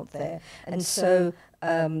leopards out there, and so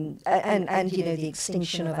and the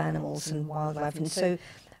extinction of animals and wildlife, and so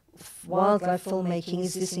wildlife filmmaking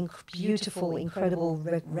is this beautiful, incredible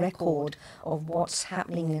record of what's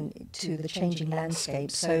happening to the changing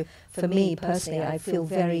landscape. So for me personally, I feel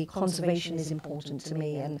conservation is important to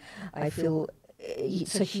me, and I feel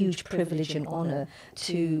it's a huge privilege and honor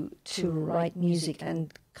to write music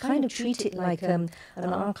and kind of treat it like an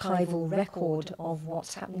archival record of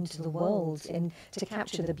what's happening to the world, and to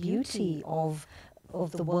capture the beauty of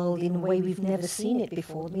the world in a way we've never seen it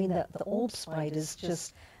before. I mean, the orb spiders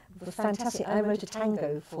just were fantastic. I wrote a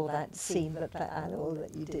tango for that scene, that animal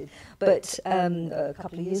that you did, but a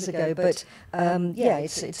couple of years ago. But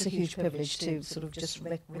it's a huge privilege to sort of just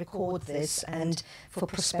record this, and for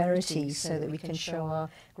prosperity, so that we can show our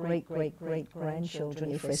great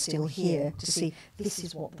grandchildren, if we're still here, to see this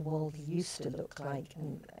is what the world used to look like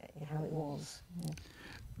and how it was. Yeah.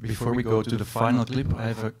 Before we go to the final clip, I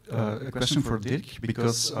have a question for Dirk,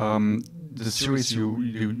 because the series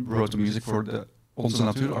you wrote the music for, the Onze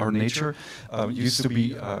Natuur, Our Nature, used to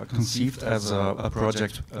be conceived as a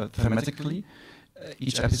project thematically.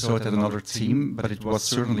 Each episode had another theme, but it was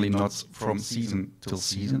certainly not from season till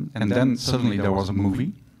season. And then suddenly there was a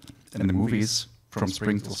movie, and the movie is From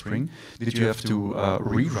Spring Till Spring. Did you have to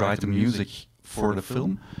rewrite the music for the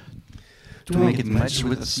film to make it match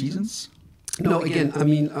with the seasons? No, again, I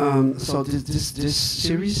mean, so this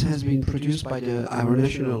series has been produced by our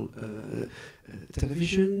national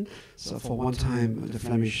television. So for one time, the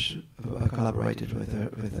Flemish collaborated with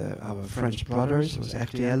our French brothers. It was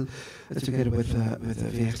RTL together with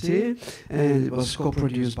VRT, and it was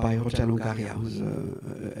co-produced by Hotel Hungaria, who's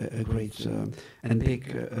a great and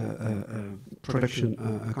big production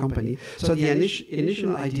company. So the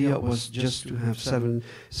initial idea was just to have 7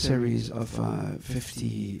 series of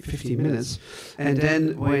 50 minutes, and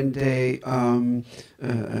then when they saw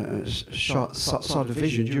the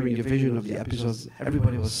vision, during the vision of the episodes,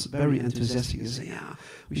 everybody was very enthusiastic and said, yeah,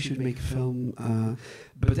 we should make a film.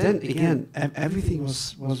 But then again, everything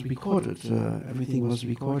was recorded. Everything was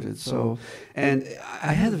recorded. So, and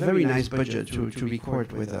I had a very nice budget to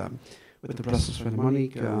record with the Brussels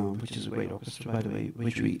Philharmonic, which is a great orchestra, by the way,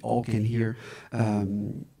 which we all can hear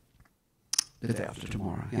the day after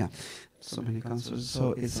tomorrow. Yeah. So many concerts.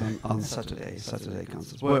 So it's on Saturday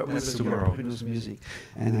concerts. Well, with tomorrow. Bruno's music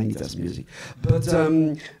and Nainita's music. But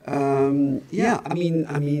I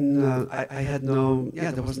had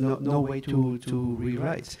there was no way to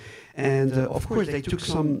rewrite. And of course, they took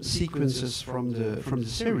some sequences from the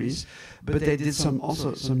series, but they did some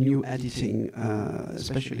new editing,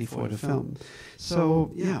 especially for the film.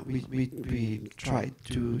 So yeah, we tried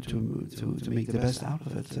to make the best out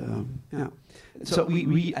of it. Yeah. So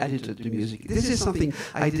we edited the music. This is something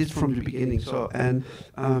I did from the beginning. So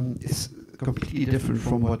it's completely different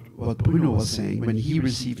from what Bruno was saying. When he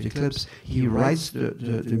received the clips, he writes the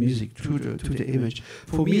music to the image.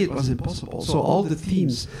 For me, it was impossible. So all the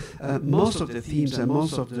themes, most of the themes and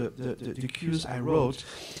most of the cues I wrote,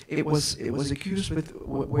 it was a cues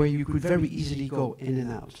where you could very easily go in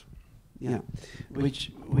and out. Yeah,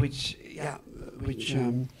 which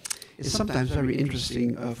is sometimes very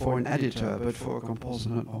interesting for an editor, but for a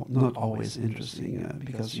composer not always interesting,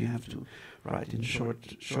 because you have to write in short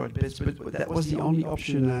bits. But that was the only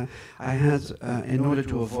option I had in order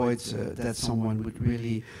to avoid that someone would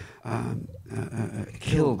really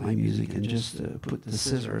kill my music and just put the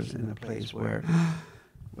scissors in a place where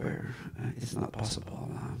it's not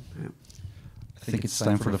possible. Yeah. I think it's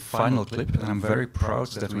time for the final clip, and I'm very proud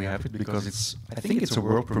that we have it, because I think it's a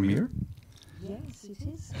world premiere. Yes, it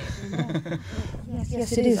is.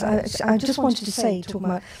 Yes, it is. I just wanted to say,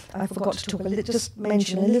 I forgot to talk just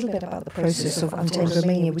mention a little bit about the process of Untamed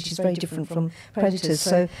Romania, which is very different from Predators.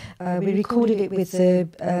 So we recorded it with the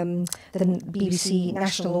BBC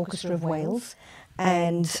National Orchestra of Wales.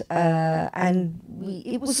 And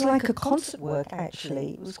it was like a concert work,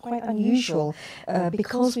 actually. It was quite unusual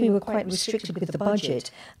because we were quite restricted with the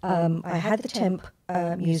budget. I had the temp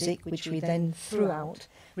music, which we then threw out,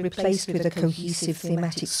 replaced with a cohesive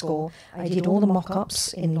thematic score. I did all the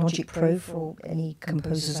mock-ups in Logic Pro for any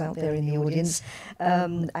composers out there in the audience.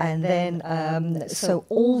 And then, so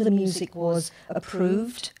all the music was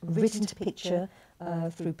approved, written to picture,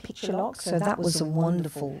 through picture lock, so that was a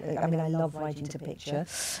wonderful. I mean, I love writing to picture.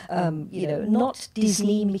 Not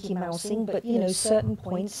Disney Mickey Mousing, but certain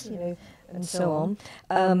points, and so on.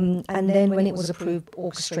 And then when it was approved,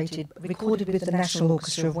 orchestrated, recorded with the National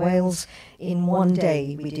Orchestra of Wales in one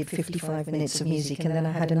day. We did 55 minutes of music, and then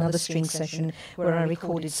I had another string session where I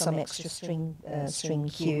recorded some extra string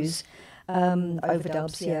cues.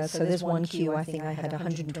 Overdubs, yeah. So there's one cue, I think I had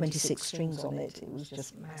 126 strings on it. It was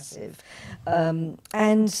just massive. And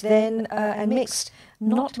then, and mixed,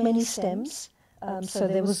 not many stems. So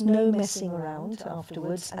there was no messing around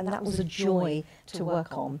afterwards, and that was a joy to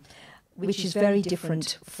work on, which is very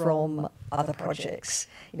different from other projects,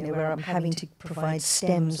 where I'm having to provide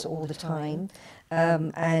stems all the time.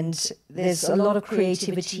 And there's a lot of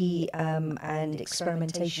creativity and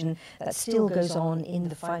experimentation that still goes on in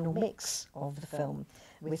the final mix of the film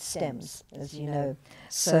with stems, as you know.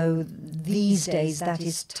 So these days, that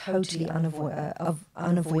is totally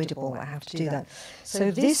unavoidable. I have to do that.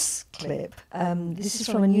 So this clip, this is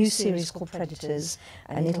from a new series called Predators,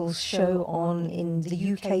 and it'll show on, in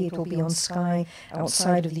the UK, it'll be on Sky.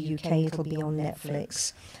 Outside of the UK, it'll be on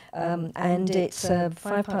Netflix. And it's a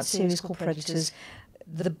 5-part series called Predators.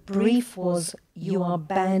 The brief was, you are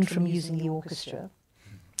banned from using the orchestra.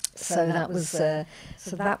 So that was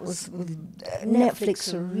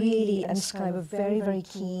Netflix were really, and Sky were very, very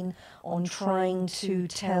keen on trying to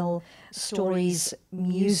tell stories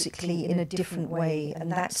musically in a different way,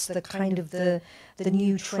 and that's the kind of the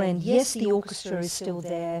new trend. Yes, the orchestra is still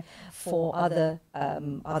there for other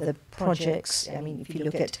projects. I mean, if you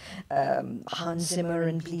look at Hans Zimmer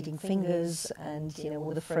and Bleeding Fingers, and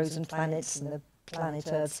all the Frozen Planets and the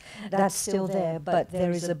Planet Earths, that's still there, but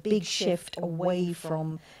there is a big shift away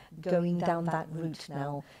from going down that route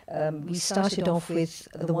now. We started off with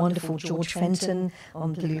the wonderful George Fenton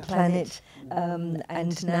on Blue Planet,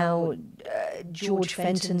 and now George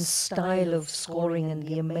Fenton's style of scoring and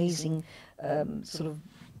the amazing sort of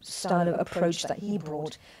style of approach that he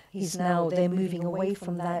brought, they're moving away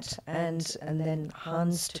from that, and then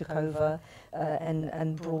Hans took over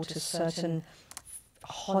and brought a certain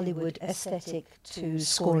Hollywood aesthetic to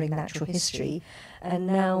scoring natural history, and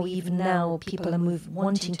even now people are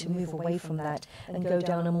wanting to move away from that and go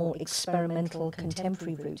down a more experimental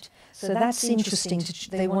contemporary route. So that's interesting.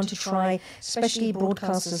 They want to try, especially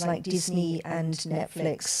broadcasters like Disney and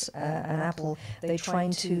Netflix and Apple. They're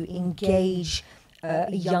trying to engage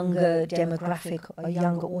a younger demographic,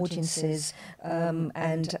 younger audiences,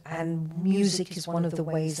 and music is one of the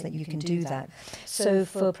ways that you can do that. So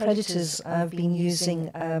for Predators, I've been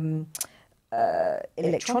using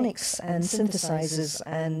electronics and synthesizers,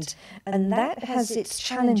 and that has its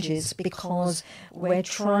challenges, because we're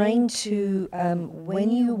trying to,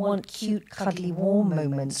 when you want cute, cuddly, warm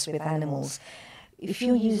moments with animals, if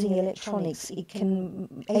you're using electronics, it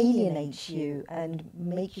can alienate you and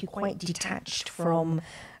make you quite detached from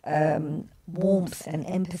warmth and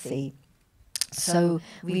empathy. So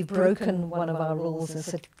we've broken one of our rules and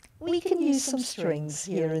said, we can use some strings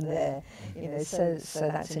here and there, so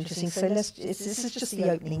that's interesting. So this is just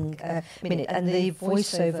the opening minute, and the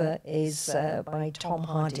voiceover is by Tom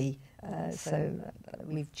Hardy. So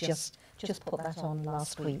we've just put that on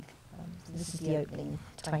last week. This is the opening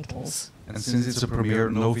titles. And since it's a premiere,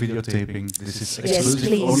 no videotaping. This is exclusive,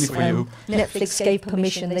 please, only for you. Netflix gave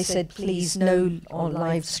permission. They said, please, no on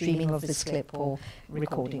live streaming of this clip or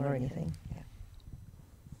recording or anything.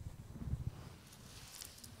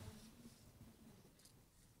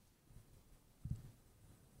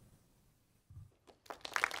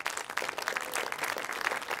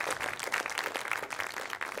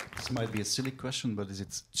 This might be a silly question, but is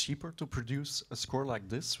it cheaper to produce a score like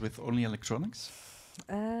this with only electronics?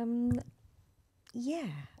 Yeah,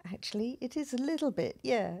 actually, it is a little bit.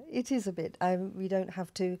 Yeah, it is a bit. We don't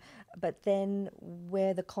have to, but then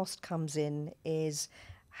where the cost comes in is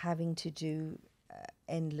having to do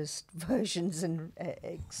endless versions and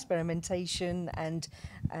experimentation and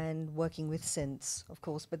working with synths, of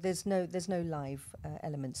course. But there's no live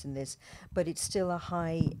elements in this. But it's still a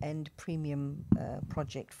high-end premium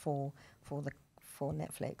project for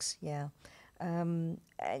Netflix. Yeah.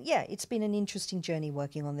 Yeah, it's been an interesting journey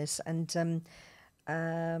working on this, and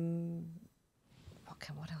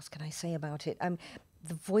what else can I say about it?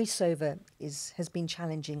 The voiceover has been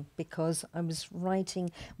challenging because I was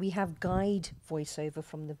writing. We have guide voiceover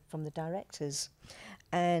from the directors,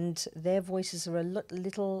 and their voices are a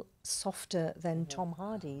little softer than Tom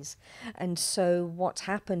Hardy's. And so what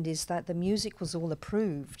happened is that the music was all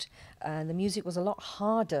approved, and the music was a lot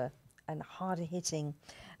harder and harder hitting.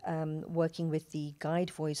 Working with the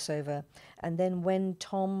guide voiceover. And then when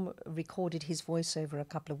Tom recorded his voiceover a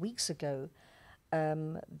couple of weeks ago,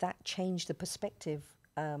 that changed the perspective.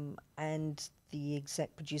 And the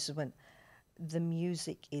exec producer went, the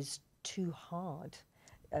music is too hard.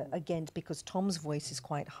 Again, because Tom's voice is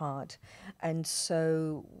quite hard. And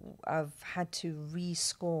so I've had to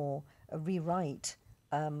rewrite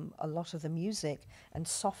a lot of the music and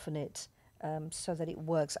soften it so that it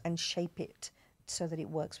works, and shape it so that it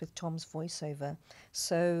works with Tom's voiceover.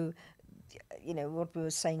 So, you know, what we were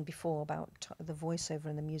saying before about the voiceover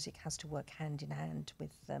and the music has to work hand in hand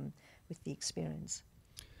with the experience.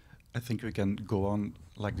 I think we can go on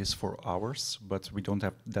like this for hours, but we don't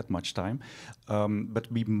have that much time.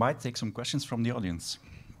 But we might take some questions from the audience.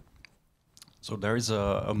 So there is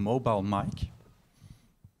a mobile mic.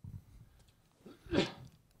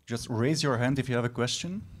 Just raise your hand if you have a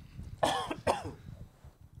question.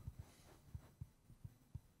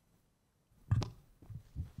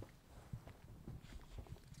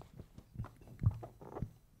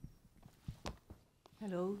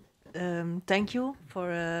 Hello. Thank you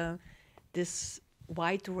for this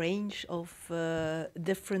wide range of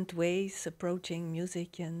different ways approaching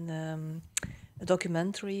music and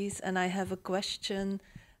documentaries. And I have a question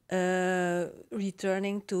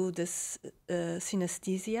returning to this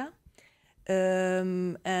synesthesia.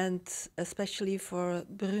 And especially for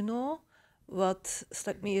Bruno, what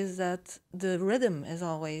struck me is that the rhythm is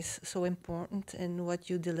always so important in what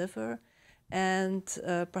you deliver. And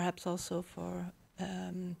perhaps also for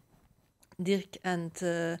Dirk and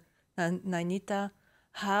Nainita,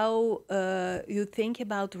 how you think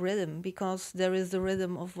about rhythm, because there is the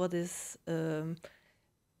rhythm of what is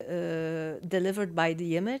delivered by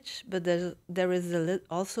the image, but there is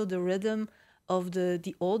also the rhythm of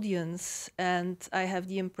the audience, and I have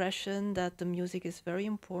the impression that the music is very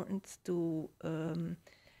important to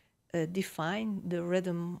define the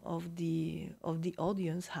rhythm of the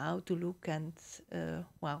audience, how to look, and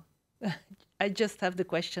wow. I just have the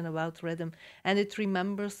question about rhythm, and it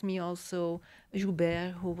remembers me also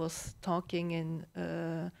Joubert, who was talking in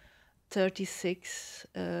 36,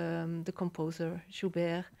 the composer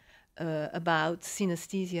Joubert, about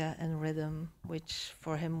synesthesia and rhythm, which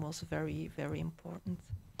for him was very, very important.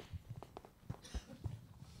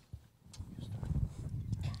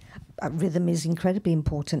 Rhythm is incredibly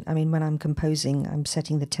important. I mean, when I'm composing, I'm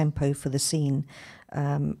setting the tempo for the scene,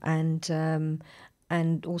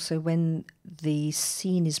 and also when the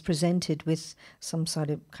scene is presented with some sort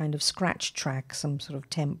of kind of scratch track, some sort of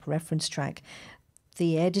temp reference track,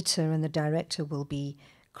 the editor and the director will be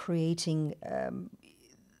creating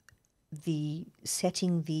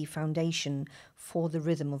setting the foundation for the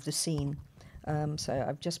rhythm of the scene. So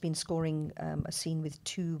I've just been scoring a scene with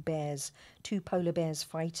two polar bears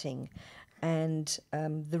fighting, and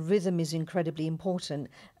the rhythm is incredibly important.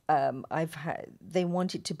 They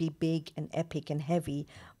want it to be big and epic and heavy,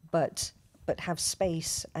 but have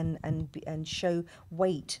space and show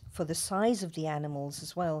weight for the size of the animals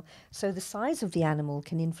as well. So the size of the animal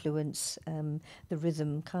can influence the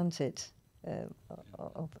rhythm, can't it,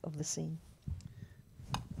 of the scene.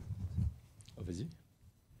 Oh, vas-y.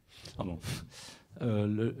 Pardon.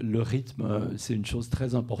 Le rythme, c'est une chose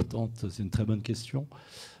très importante, c'est une très bonne question.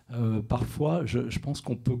 Parfois, je pense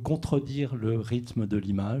qu'on peut contredire le rythme de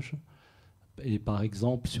l'image et par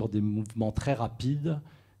exemple, sur des mouvements très rapides,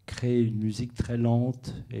 créer une musique très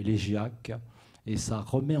lente, élégiaque, et ça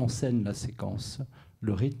remet en scène la séquence.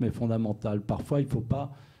 Le rythme est fondamental. Parfois, il ne faut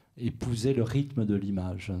pas épouser le rythme de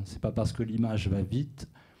l'image. Ce n'est pas parce que l'image va vite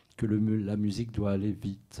que la musique doit aller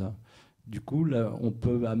vite. Du coup, là, on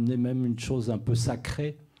peut amener même une chose un peu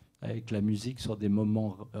sacrée avec la musique sur des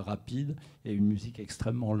moments rapides et une musique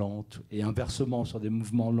extrêmement lente. Et inversement, sur des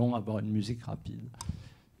mouvements longs, avoir une musique rapide.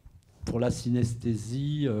 Pour la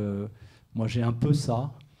synesthésie, moi j'ai un peu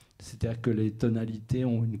ça. C'est-à-dire que les tonalités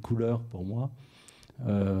ont une couleur pour moi.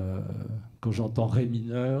 Quand j'entends Ré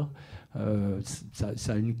mineur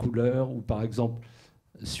Ça a une couleur, ou par exemple,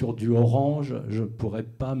 sur du orange, je ne pourrais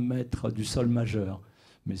pas mettre du sol majeur.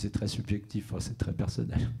 Mais c'est très subjectif, c'est très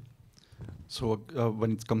personnel. So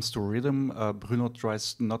when it comes to rhythm, Bruno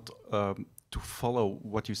tries not to follow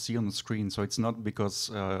what you see on the screen. So it's not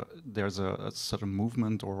because there's a certain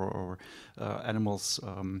movement or animals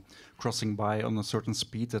crossing by on a certain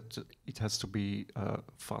speed that it has to be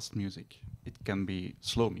fast music. It can be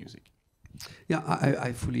slow music. Yeah,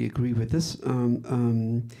 I fully agree with this.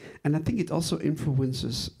 And I think it also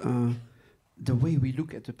influences the way we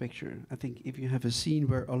look at the picture. I think if you have a scene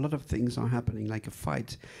where a lot of things are happening, like a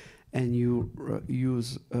fight, and you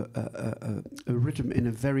use a rhythm in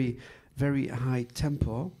a very, very high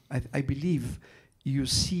tempo, I believe you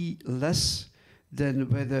see less than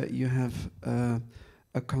whether you have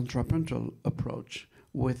a contrapuntal approach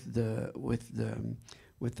with the rhythm,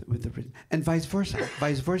 and vice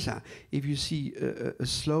versa. If you see a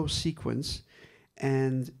slow sequence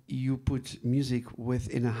and you put music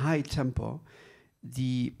in a high tempo,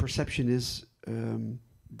 the perception is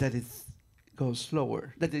that it goes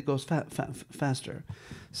slower, that it goes faster.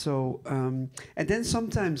 So, and then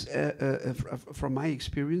sometimes, from my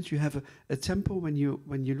experience, you have a tempo when you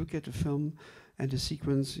look at a film and the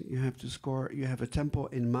sequence. You have to score. You have a tempo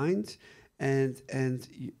in mind. And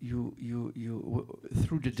you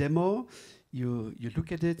through the demo, you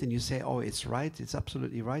look at it and you say, oh, it's right, it's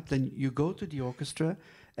absolutely right. Then you go to the orchestra,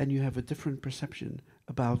 and you have a different perception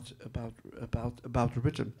about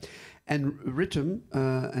rhythm, and rhythm.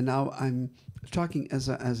 And now I'm talking as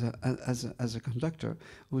a conductor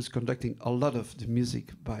who is conducting a lot of the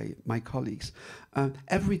music by my colleagues.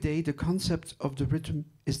 Every day, the concept of the rhythm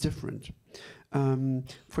is different.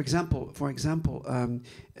 For example,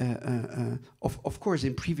 of course,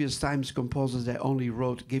 in previous times, composers they only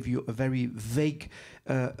give you a very vague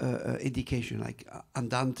indication, like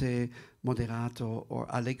andante, moderato, or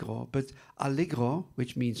allegro. But allegro,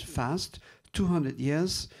 which means fast, 200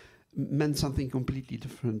 years meant something completely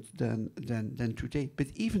different than today. But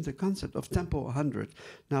even the concept of tempo 100,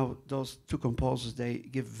 now those two composers, they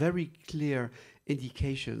give very clear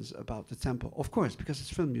indications about the tempo. Of course, because it's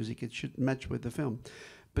film music, it should match with the film.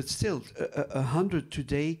 But still, 100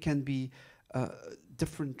 today can be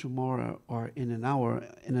different tomorrow or in an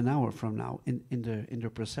hour from now in the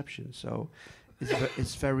perception. So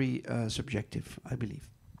it's very subjective, I believe.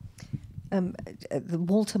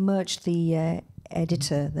 Walter Murch, the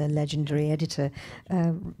editor, the legendary editor,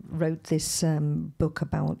 wrote this book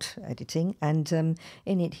about editing, and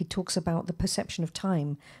in it he talks about the perception of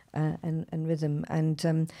time and rhythm.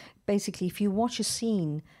 And basically, if you watch a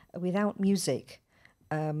scene without music,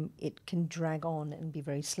 it can drag on and be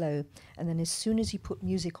very slow. And then as soon as you put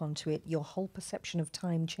music onto it, your whole perception of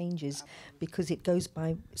time changes, because it goes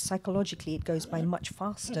by, psychologically, it goes by much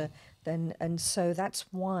faster than, and so that's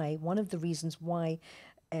why, one of the reasons why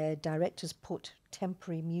directors put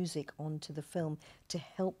temporary music onto the film, to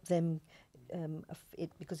help them,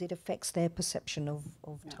 because it affects their perception of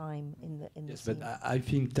time in the yes, scene. But I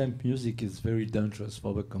think temp music is very dangerous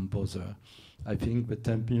for the composer. I think the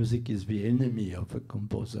temp music is the enemy of a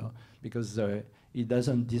composer, because he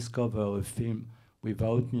doesn't discover a film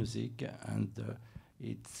without music, and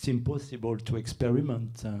it's impossible to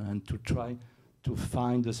experiment and to try to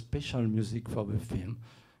find a special music for the film.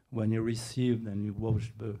 When you receive and you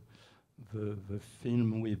watch the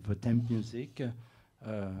film with the temp music,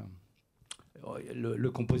 le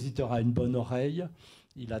compositeur a une bonne oreille,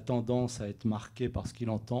 il a tendance à être marqué par ce qu'il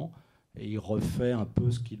entend, et il refait un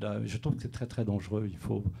peu ce qu'il a. Je trouve que c'est très très dangereux.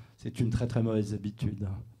 C'est une très très mauvaise habitude.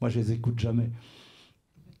 Moi, je les écoute jamais.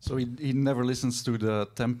 So he never listens to the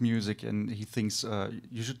temp music, and he thinks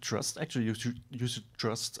you should trust. Actually, you should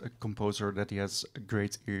trust a composer that he has a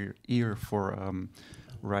great ear for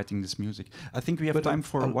writing this music. I think we have time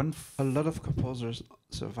for one. A lot of composers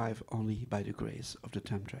survive only by the grace of the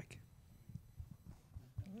temp track.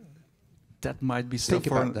 That might be stuff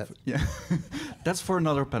for that. Yeah, that's for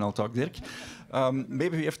another panel talk, Dirk.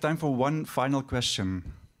 Maybe we have time for one final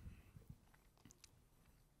question.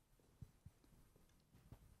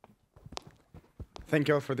 Thank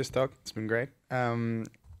you all for this talk. It's been great.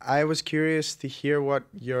 I was curious to hear what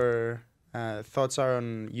your thoughts are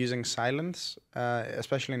on using silence,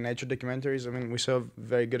 especially in nature documentaries. I mean, we saw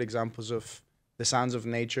very good examples of the sounds of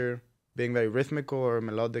nature being very rhythmical or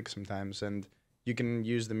melodic sometimes, and you can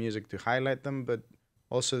use the music to highlight them, but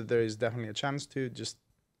also there is definitely a chance to just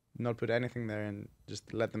not put anything there and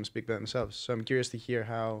just let them speak by themselves. So I'm curious to hear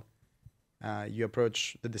how you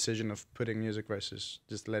approach the decision of putting music versus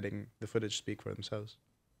just letting the footage speak for themselves.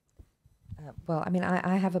 Well, I mean,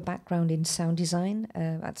 I have a background in sound design.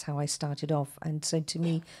 That's how I started off. And so to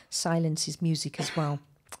me, silence is music as well.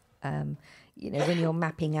 You know, when you're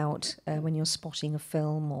mapping out, when you're spotting a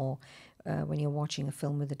film or when you're watching a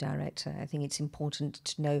film with a director, I think it's important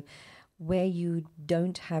to know where you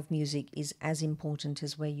don't have music is as important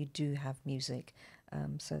as where you do have music.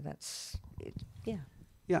 So that's it. Yeah.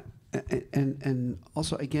 Yeah, and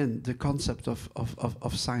also again the concept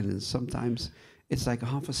of silence. Sometimes it's like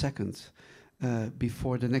half a second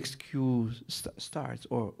before the next cue starts,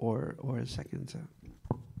 or a second.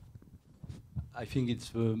 I think it's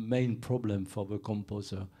the main problem for the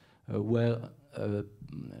composer, where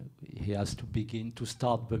he has to begin to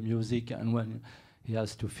start the music and when he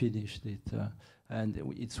has to finish it. And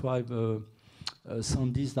it's why the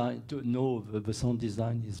sound design, to know the sound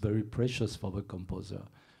design is very precious for the composer,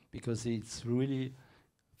 because it's really,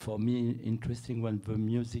 for me, interesting when the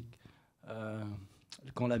music,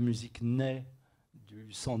 quand la musique naît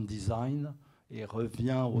du sound design et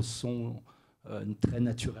revient au son très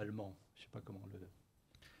naturellement. Je sais pas comment le...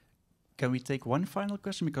 Can we take one final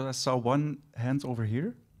question? Because I saw one hand over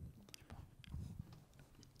here.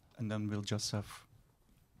 And then we'll just have...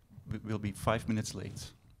 We'll be 5 minutes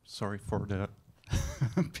late. Sorry for the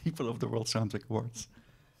people of the World Soundtrack Awards.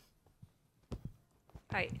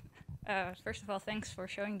 Hi. First of all, thanks for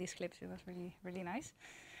showing these clips. It was really, really nice.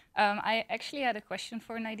 I actually had a question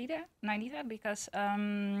for Nainita, because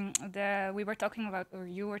we were talking about, or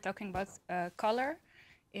you were talking about color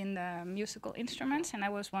in the musical instruments, and I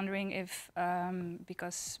was wondering if,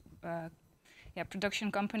 because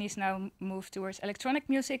production companies now move towards electronic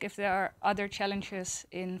music, if there are other challenges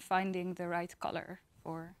in finding the right color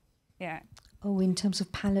for, Oh, in terms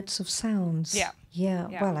of palettes of sounds. Yeah.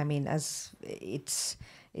 Well, I mean, as it's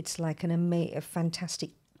like a fantastic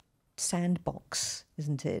sandbox,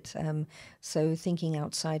 isn't it? So thinking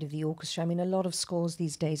outside of the orchestra, I mean, a lot of scores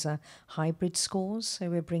these days are hybrid scores. So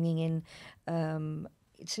we're bringing in.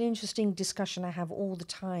 It's an interesting discussion I have all the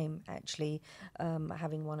time, actually,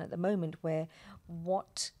 having one at the moment, where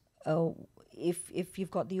if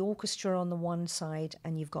you've got the orchestra on the one side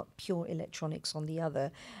and you've got pure electronics on the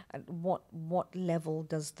other, what level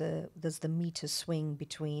does the meter swing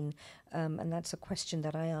between? And that's a question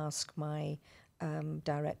that I ask my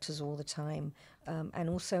directors all the time. And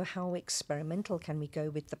also, how experimental can we go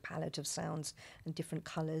with the palette of sounds and different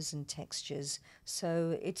colors and textures?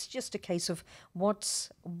 So it's just a case of what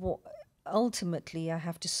ultimately I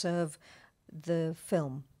have to serve the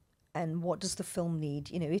film. And what does the film need?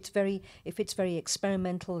 You know, if it's very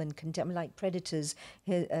experimental and like Predators,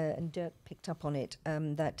 and Dirk picked up on it,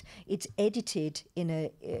 that it's edited in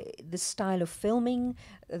the style of filming,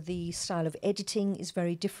 the style of editing is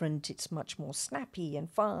very different. It's much more snappy and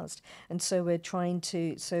fast, and so we're trying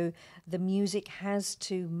to. So the music has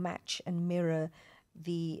to match and mirror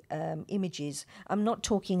the images. I'm not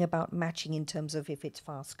talking about matching in terms of if it's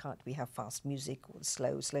fast cut, we have fast music, or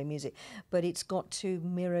slow music, but it's got to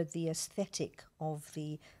mirror the aesthetic of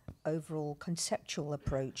the overall conceptual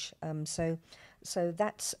approach. So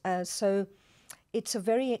it's a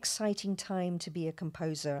very exciting time to be a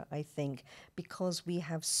composer, I think, because we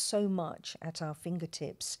have so much at our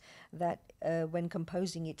fingertips that when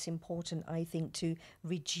composing, it's important, I think, to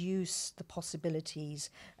reduce the possibilities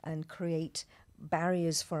and create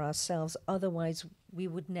barriers for ourselves. Otherwise, we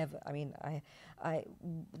would never. I mean,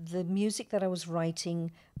 the music that I was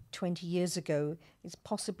writing 20 years ago is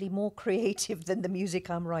possibly more creative than the music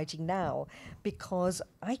I'm writing now, because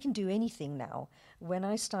I can do anything now. When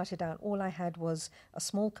I started out, all I had was a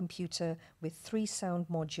small computer with 3 sound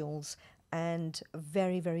modules and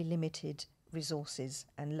very, very limited resources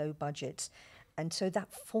and low budgets. And so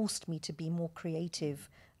that forced me to be more creative,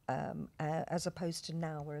 as opposed to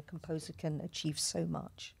now, where a composer can achieve so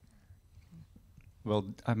much. Well,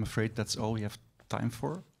 I'm afraid that's all we have time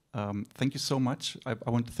for. Thank you so much. I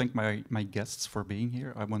want to thank my guests for being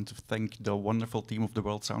here. I want to thank the wonderful team of the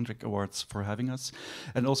World Soundtrack Awards for having us.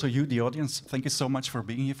 And also you, the audience, thank you so much for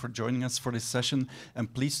being here, for joining us for this session.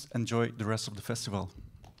 And please enjoy the rest of the festival.